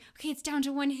enemies. Like, okay, it's down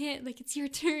to one hit. Like, it's your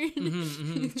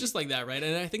turn. Just like that, right?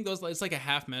 And I think it's like a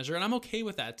half measure, and I'm okay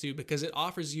with that too because it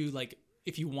offers you like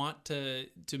if you want to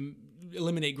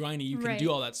eliminate grinding, you can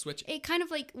do all that switch. It kind of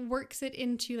like works it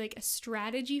into like a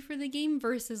strategy for the game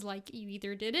versus like you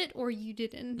either did it or you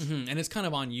didn't. And it's kind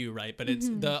of on you, right? But it's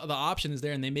the option is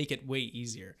there, and they make it way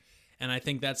easier. And I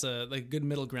think that's a like good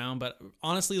middle ground. But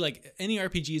honestly, like any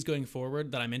RPGs going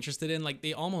forward that I'm interested in, like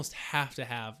they almost have to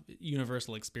have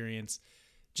universal experience,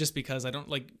 just because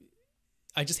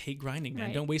I just hate grinding, man.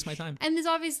 Right. Don't waste my time. And this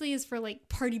obviously is for like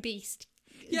party based.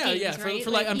 Games, right? For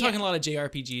like I'm talking a lot of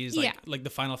JRPGs, like the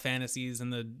Final Fantasies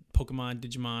and the Pokemon,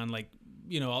 Digimon, like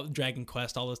Dragon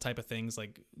Quest, all those type of things.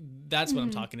 Like that's what I'm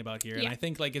talking about here. And I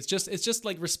think like it's just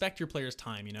like respect your player's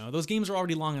time. Those games are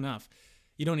already long enough.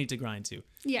 You don't need to grind too.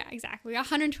 Yeah, exactly.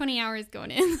 120 hours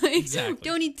going in. Like, exactly.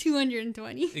 Don't need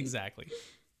 220. Exactly.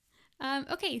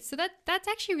 Okay, so that's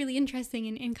actually really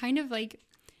interesting and kind of like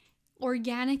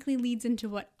organically leads into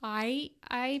what I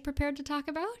prepared to talk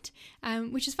about,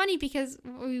 which is funny because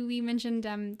we mentioned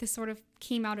this sort of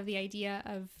came out of the idea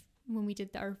of when we did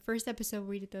our first episode where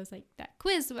we did that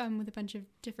quiz with a bunch of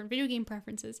different video game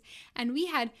preferences, and we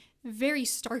had very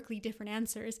starkly different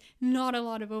answers, not a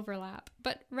lot of overlap.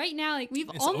 But right now, like we've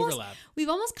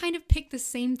almost kind of picked the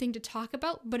same thing to talk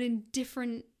about, but in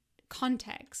different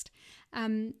context.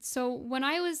 So when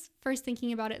I was first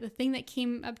thinking about it, the thing that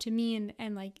came up to me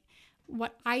and like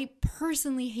what I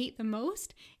personally hate the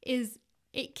most is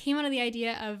it came out of the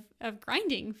idea of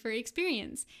grinding for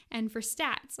experience and for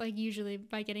stats, like usually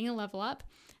by getting a level up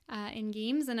in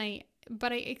games.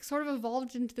 But it sort of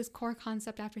evolved into this core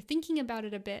concept after thinking about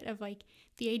it a bit of like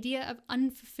the idea of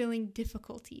unfulfilling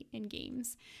difficulty in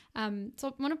games. So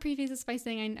I want to preface this by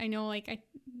saying I know like I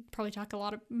probably talk a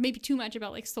lot of maybe too much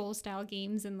about like soul style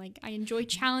games and like I enjoy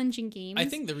challenging games. I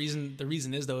think the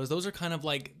reason is though is those are kind of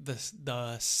like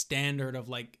the standard of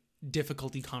like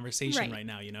difficulty conversation right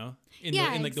now,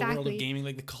 in like the world of gaming,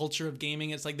 like the culture of gaming.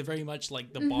 It's like very much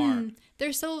like the bar.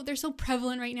 They're so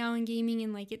prevalent right now in gaming,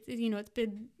 and like it's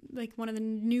been like one of the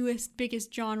newest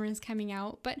biggest genres coming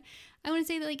out. But I want to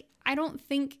say that like I don't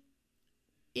think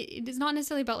it is not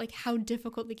necessarily about like how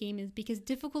difficult the game is, because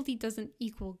difficulty doesn't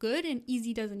equal good and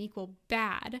easy doesn't equal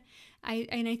bad.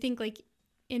 I think like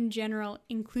in general,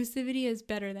 inclusivity is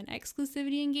better than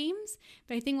exclusivity in games.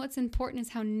 But I think what's important is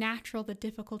how natural the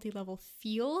difficulty level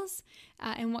feels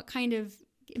and what kind of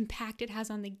impact it has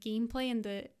on the gameplay and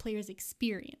the player's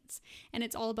experience. And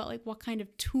it's all about like what kind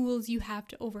of tools you have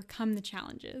to overcome the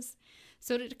challenges.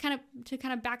 So to kind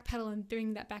of backpedal and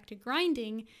bring that back to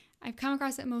grinding, I've come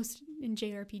across it most in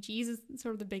JRPGs as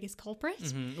sort of the biggest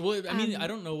culprit. Well, I mean, I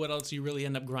don't know what else you really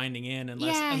end up grinding in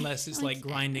unless it's like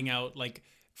grinding out like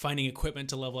finding equipment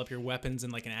to level up your weapons in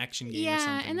like an action game or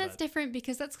something. And that's different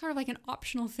because that's kind of like an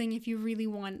optional thing if you really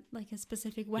want like a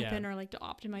specific weapon or like to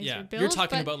optimize your build. You're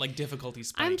talking about like difficulty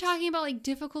spikes. I'm talking about like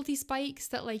difficulty spikes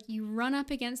that like you run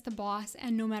up against the boss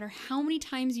and no matter how many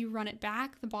times you run it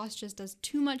back, the boss just does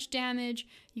too much damage.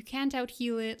 You can't out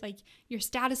heal it. Like your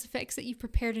status effects that you've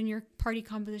prepared in your party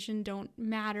composition don't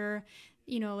matter.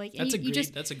 Like that's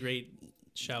a great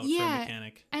shout for a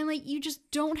mechanic. And like you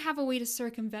just don't have a way to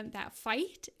circumvent that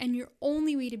fight, and your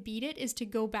only way to beat it is to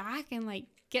go back and like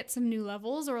get some new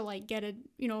levels or like get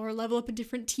or level up a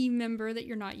different team member that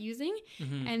you're not using,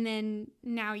 and then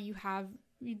now you have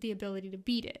the ability to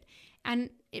beat it. And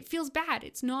it feels bad.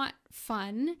 It's not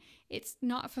fun. It's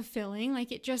not fulfilling.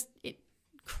 Like it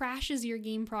crashes your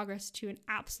game progress to an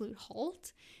absolute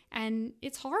halt, and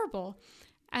it's horrible.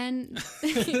 And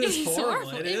it's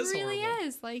horrible. It really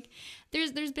is. Like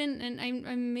there's been, and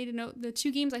I made a note, the two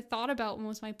games I thought about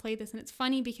most when I played this, and it's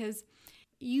funny because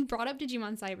you brought up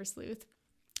Digimon Cyber Sleuth,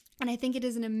 and I think it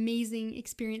is an amazing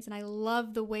experience, and I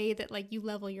love the way that like you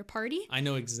level your party. I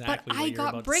know exactly but what you're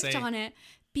about to say. I got bricked on it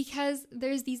because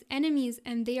there's these enemies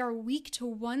and they are weak to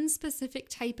one specific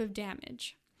type of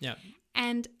damage. Yeah.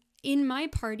 And in my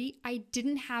party, I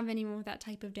didn't have anyone with that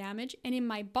type of damage. And in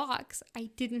my box, I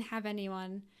didn't have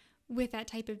anyone with that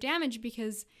type of damage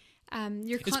because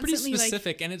You're It's constantly pretty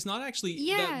specific, and it's not actually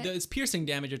it's piercing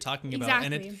damage you're talking about.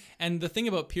 Exactly. And the thing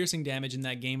about piercing damage in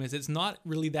that game is it's not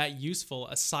really that useful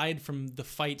aside from the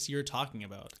fights you're talking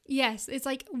about. Yes, it's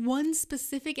like one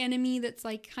specific enemy that's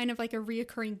like kind of like a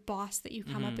reoccurring boss that you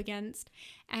come up against,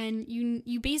 and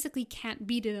you basically can't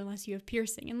beat it unless you have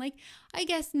piercing. And like, I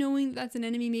guess knowing that's an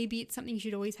enemy, maybe it's something you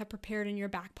should always have prepared in your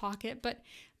back pocket, but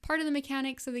part of the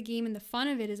mechanics of the game and the fun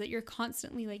of it is that you're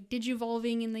constantly like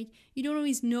digivolving, and like you don't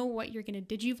always know what you're going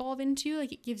to digivolve into.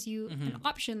 Like it gives you an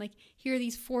option, like here are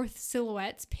these 4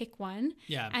 silhouettes, pick one.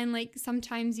 Yeah. And like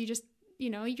sometimes you just,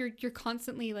 you're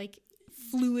constantly like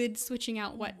fluid switching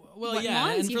out what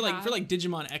and for like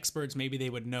Digimon experts, maybe they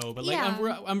would know, but like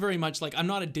I'm very much like, I'm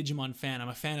not a Digimon fan. I'm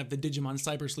a fan of the Digimon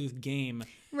Cyber Sleuth game,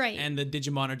 right? And the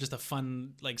Digimon are just a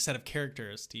fun like set of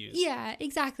characters to use. Yeah,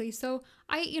 exactly. So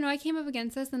I came up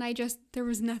against this, and there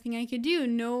was nothing I could do.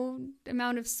 No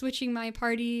amount of switching my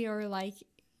party or like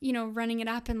running it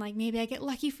up, and like maybe I get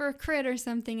lucky for a crit or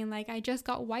something, and like I just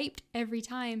got wiped every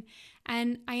time,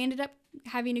 and I ended up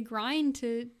having to grind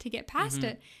to get past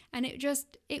it, and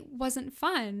it wasn't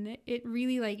fun. It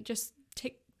really like just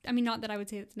not that I would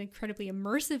say it's an incredibly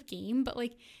immersive game, but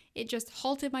like it just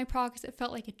halted my progress. It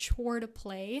felt like a chore to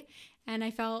play, and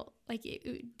I felt like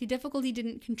the difficulty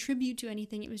didn't contribute to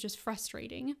anything. It was just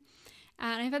frustrating.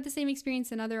 And I've had the same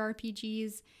experience in other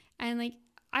RPGs, and like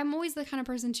I'm always the kind of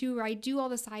person too where I do all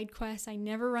the side quests. I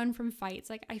never run from fights.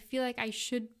 Like I feel like I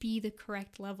should be the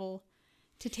correct level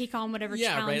to take on whatever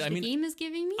challenge the game is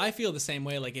giving me. I feel the same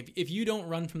way. Like if you don't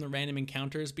run from the random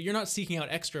encounters, but you're not seeking out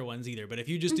extra ones either, but if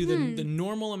you just do the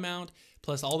normal amount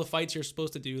plus all the fights you're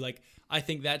supposed to do, like I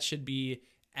think that should be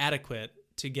adequate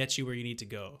to get you where you need to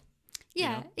go.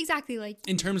 Yeah, exactly. Like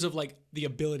in terms of like the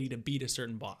ability to beat a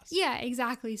certain boss. Yeah,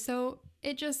 exactly. So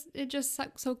it just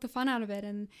soaked the fun out of it.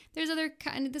 And there's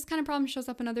this kind of problem shows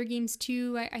up in other games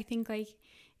too. I think like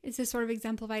it's just sort of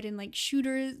exemplified in like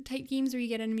shooter type games where you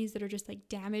get enemies that are just like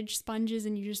damage sponges,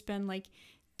 and you just spend like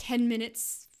 10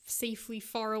 minutes safely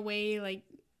far away, like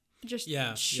just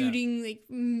shooting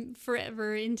like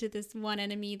forever into this one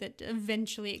enemy that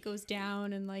eventually it goes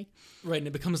down, and like right, and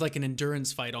it becomes like an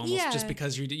endurance fight almost, just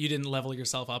because you didn't level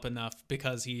yourself up enough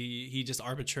because he just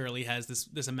arbitrarily has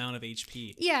this amount of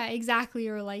HP. Yeah, exactly.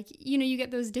 Or like you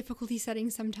get those difficulty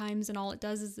settings sometimes, and all it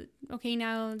does is okay,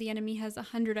 now the enemy has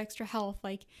 100 extra health,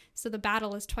 like so the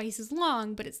battle is twice as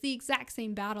long, but it's the exact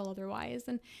same battle otherwise.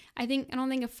 And I don't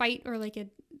think a fight or like a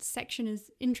section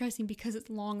is interesting because it's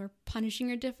long or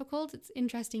punishing or difficult. It's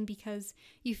interesting because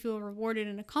you feel rewarded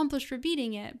and accomplished for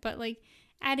beating it, but like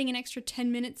adding an extra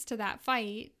 10 minutes to that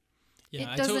fight, it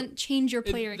doesn't change your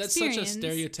player experience. That's such a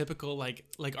stereotypical like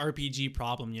RPG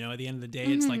problem, at the end of the day.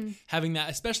 It's like having that,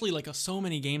 especially like so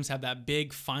many games have that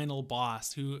big final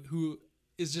boss who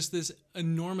is just this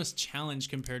enormous challenge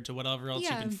compared to whatever else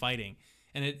you've been fighting,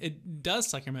 and it does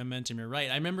suck your momentum. You're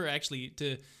right. I remember actually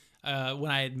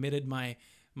when I admitted my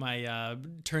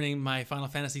turning my Final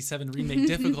Fantasy VII Remake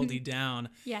difficulty down.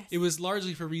 Yes. It was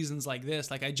largely for reasons like this.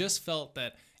 Like I just felt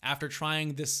that after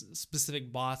trying this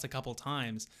specific boss a couple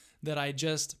times that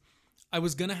I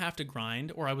was going to have to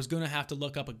grind, or I was going to have to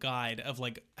look up a guide of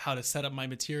like how to set up my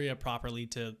materia properly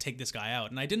to take this guy out.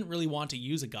 And I didn't really want to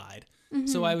use a guide.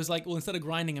 So I was like, well, instead of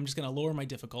grinding, I'm just going to lower my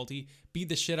difficulty, beat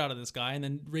the shit out of this guy, and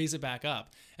then raise it back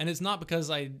up. And it's not because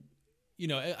I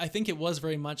think it was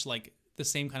very much like the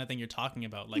same kind of thing you're talking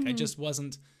about. Like I just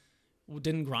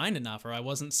didn't grind enough, or I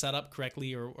wasn't set up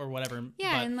correctly, or whatever.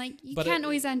 Yeah, and like you can't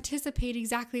always anticipate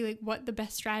exactly like what the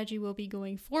best strategy will be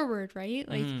going forward, right?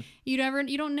 Like you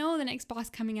don't know the next boss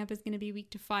coming up is going to be weak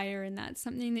to fire, and that's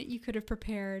something that you could have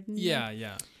prepared. And,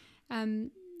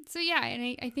 So yeah,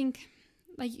 and I think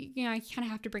like I kind of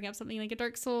have to bring up something like a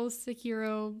Dark Souls,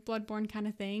 Sekiro, Bloodborne kind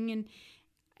of thing, and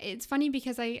it's funny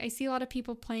because I see a lot of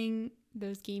people playing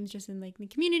those games just in like the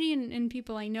community and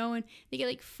people I know, and they get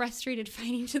like frustrated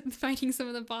fighting some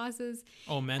of the bosses.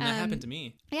 Oh man, that happened to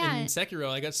me. Yeah. In Sekiro,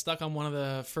 I got stuck on one of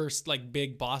the first like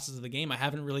big bosses of the game. I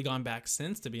haven't really gone back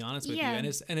since, to be honest with you. And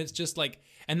it's just like,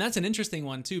 and that's an interesting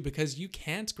one too, because you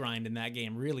can't grind in that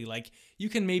game really. Like you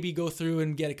can maybe go through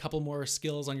and get a couple more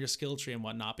skills on your skill tree and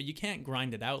whatnot, but you can't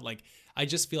grind it out. Like I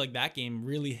just feel like that game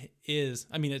really is,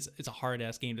 I mean, it's a hard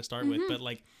ass game to start with, but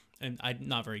like, and I'm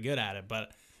not very good at it,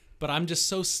 but I'm just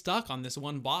so stuck on this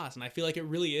one boss, and I feel like it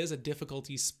really is a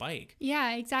difficulty spike.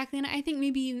 Yeah, exactly. And I think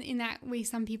maybe in that way,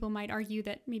 some people might argue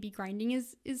that maybe grinding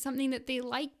is something that they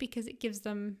like because it gives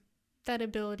them that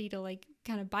ability to like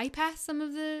kind of bypass some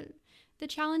of the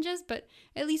challenges. But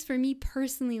at least for me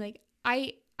personally, like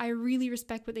I really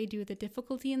respect what they do with the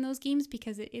difficulty in those games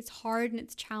because it's hard and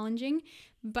it's challenging,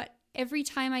 but every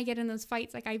time I get in those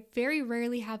fights, like I very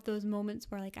rarely have those moments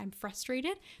where like I'm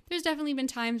frustrated. There's definitely been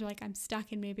times where like I'm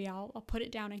stuck and maybe I'll put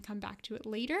it down and come back to it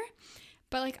later.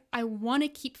 But like I want to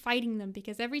keep fighting them,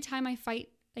 because every time I fight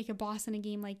like a boss in a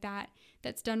game like that,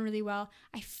 that's done really well,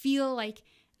 I feel like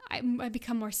I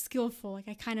become more skillful. Like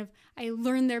I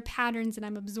learn their patterns and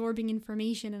I'm absorbing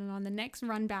information, and on the next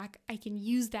run back, I can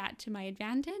use that to my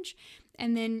advantage.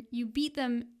 And then you beat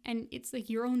them and it's like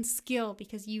your own skill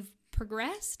because you've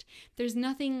progressed. There's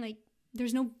nothing like,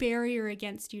 there's no barrier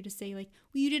against you to say like,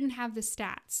 well, you didn't have the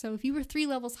stats. So if you were 3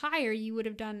 levels higher, you would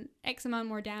have done X amount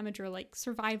more damage or like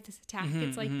survived this attack.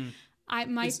 It's like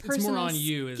my personal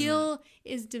skill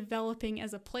is developing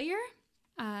as a player.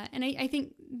 And I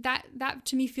think that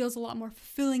to me feels a lot more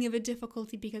fulfilling of a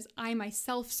difficulty because I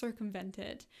myself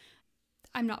circumvented.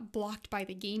 I'm not blocked by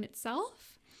the game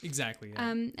itself. Exactly.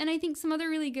 Yeah. And I think some other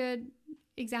really good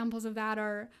examples of that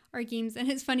are games.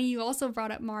 And it's funny, you also brought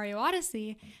up Mario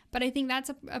Odyssey, but I think that's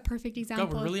a perfect example.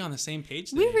 God, we're really on the same page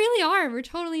today. We really are. We're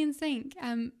totally in sync.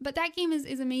 But that game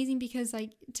is amazing because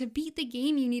like to beat the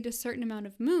game, you need a certain amount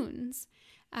of moons.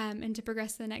 And to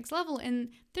progress to the next level. And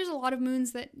there's a lot of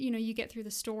moons that, you know, you get through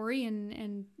the story,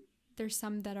 and there's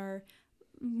some that are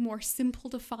more simple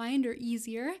to find or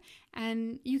easier.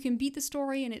 And you can beat the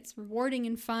story and it's rewarding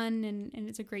and fun and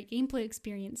it's a great gameplay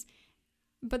experience.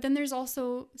 But then there's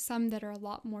also some that are a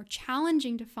lot more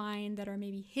challenging to find, that are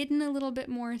maybe hidden a little bit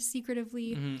more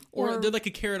secretively. Or they're like a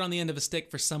carrot on the end of a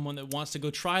stick for someone that wants to go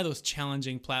try those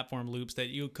challenging platform loops that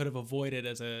you could have avoided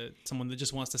as someone that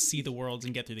just wants to see the worlds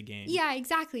and get through the game. Yeah,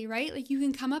 exactly, right? Like you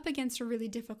can come up against a really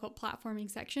difficult platforming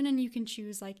section and you can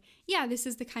choose like, yeah, this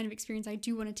is the kind of experience I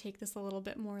do want to take this a little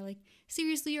bit more like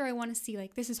seriously, or I want to see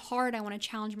like, this is hard, I want to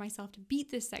challenge myself to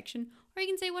beat this section. Or you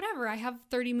can say, whatever, I have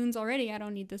 30 moons already, I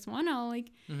don't need this one, I'll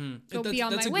like go be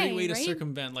on my way. That's a great way to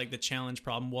circumvent like the challenge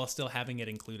problem while still having it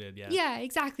included. Yeah,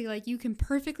 exactly. Like you can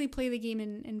perfectly play the game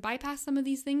and bypass some of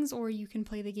these things, or you can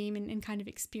play the game and kind of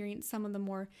experience some of the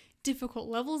more difficult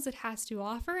levels it has to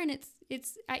offer, and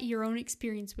it's at your own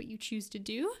experience what you choose to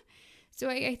do. So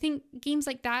I think games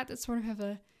like that sort of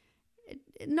have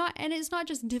it's not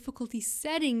just difficulty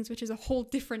settings, which is a whole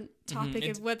different topic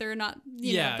of whether or not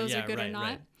those are good or not.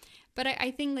 Right. But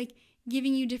I think like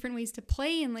giving you different ways to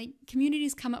play, and like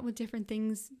communities come up with different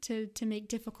things to make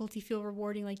difficulty feel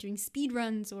rewarding, like doing speed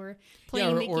runs or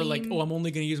playing the game. Or like, I'm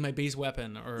only going to use my base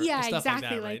weapon or stuff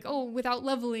exactly. Like that, right? Like, without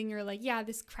leveling, or like,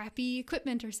 this crappy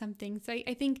equipment or something. So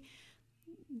I think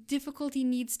difficulty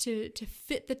needs to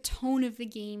fit the tone of the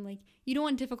game. Like you don't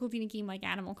want difficulty in a game like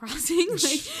Animal Crossing.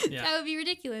 Like that would be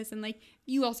ridiculous. And like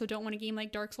you also don't want a game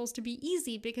like Dark Souls to be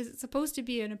easy, because it's supposed to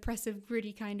be an oppressive,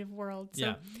 gritty kind of world.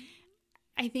 So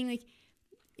I think like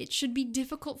it should be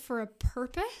difficult for a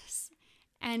purpose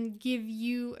and give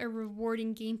you a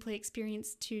rewarding gameplay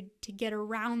experience to get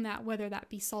around that, whether that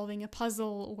be solving a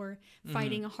puzzle or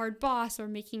fighting a hard boss or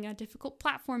making a difficult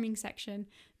platforming section.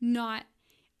 Not,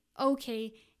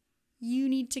 okay, you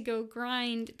need to go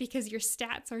grind because your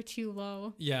stats are too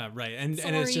low. Yeah, right. And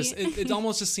it's just, it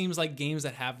almost just seems like games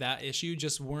that have that issue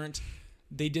just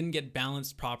they didn't get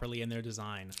balanced properly in their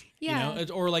design. Yeah. You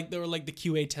know? Or like the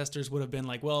QA testers would have been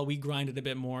like, well, we grinded a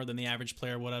bit more than the average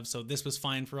player would have, so this was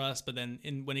fine for us. But then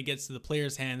when it gets to the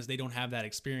player's hands, they don't have that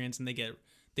experience and they get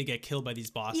killed by these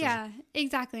bosses. Yeah,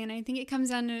 exactly. And I think it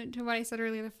comes down to what I said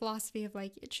earlier, the philosophy of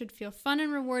like, it should feel fun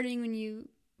and rewarding when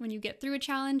you get through a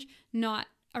challenge, not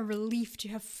a relief to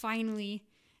have finally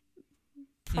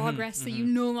progress so you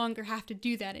no longer have to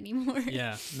do that anymore.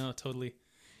 Yeah, no, totally.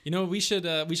 You know, we should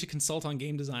consult on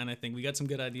game design. I think we got some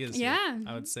good ideas. Yeah, here,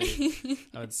 I would say.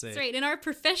 That's right. In our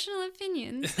professional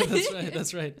opinions.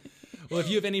 That's right. Well, if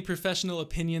you have any professional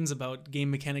opinions about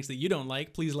game mechanics that you don't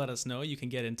like, please let us know. You can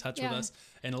get in touch with us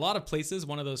in a lot of places.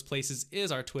 One of those places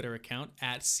is our Twitter account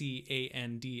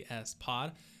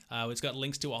 @CANDSPod. It's got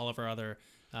links to all of our other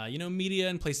media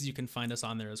and places you can find us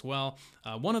on there as well.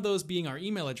 One of those being our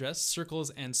email address,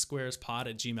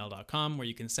 circlesandsquarespod@gmail.com, where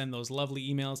you can send those lovely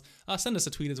emails. Send us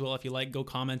a tweet as well if you like. Go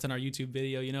comment on our YouTube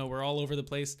video. You know, we're all over the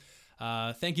place.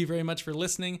 Thank you very much for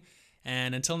listening.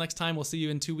 And until next time, we'll see you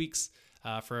in 2 weeks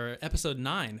for episode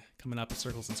 9 coming up at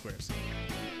Circles and Squares.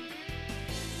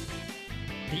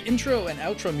 The intro and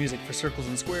outro music for Circles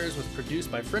and Squares was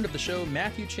produced by friend of the show,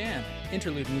 Matthew Chan.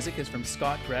 Interlude music is from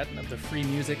Scott Gratton of the Free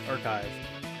Music Archive.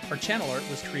 Our channel art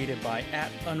was created by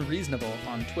 @unreasonable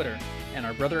on Twitter, and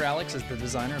our brother Alex is the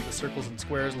designer of the Circles and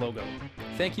Squares logo.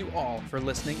 Thank you all for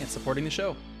listening and supporting the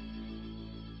show.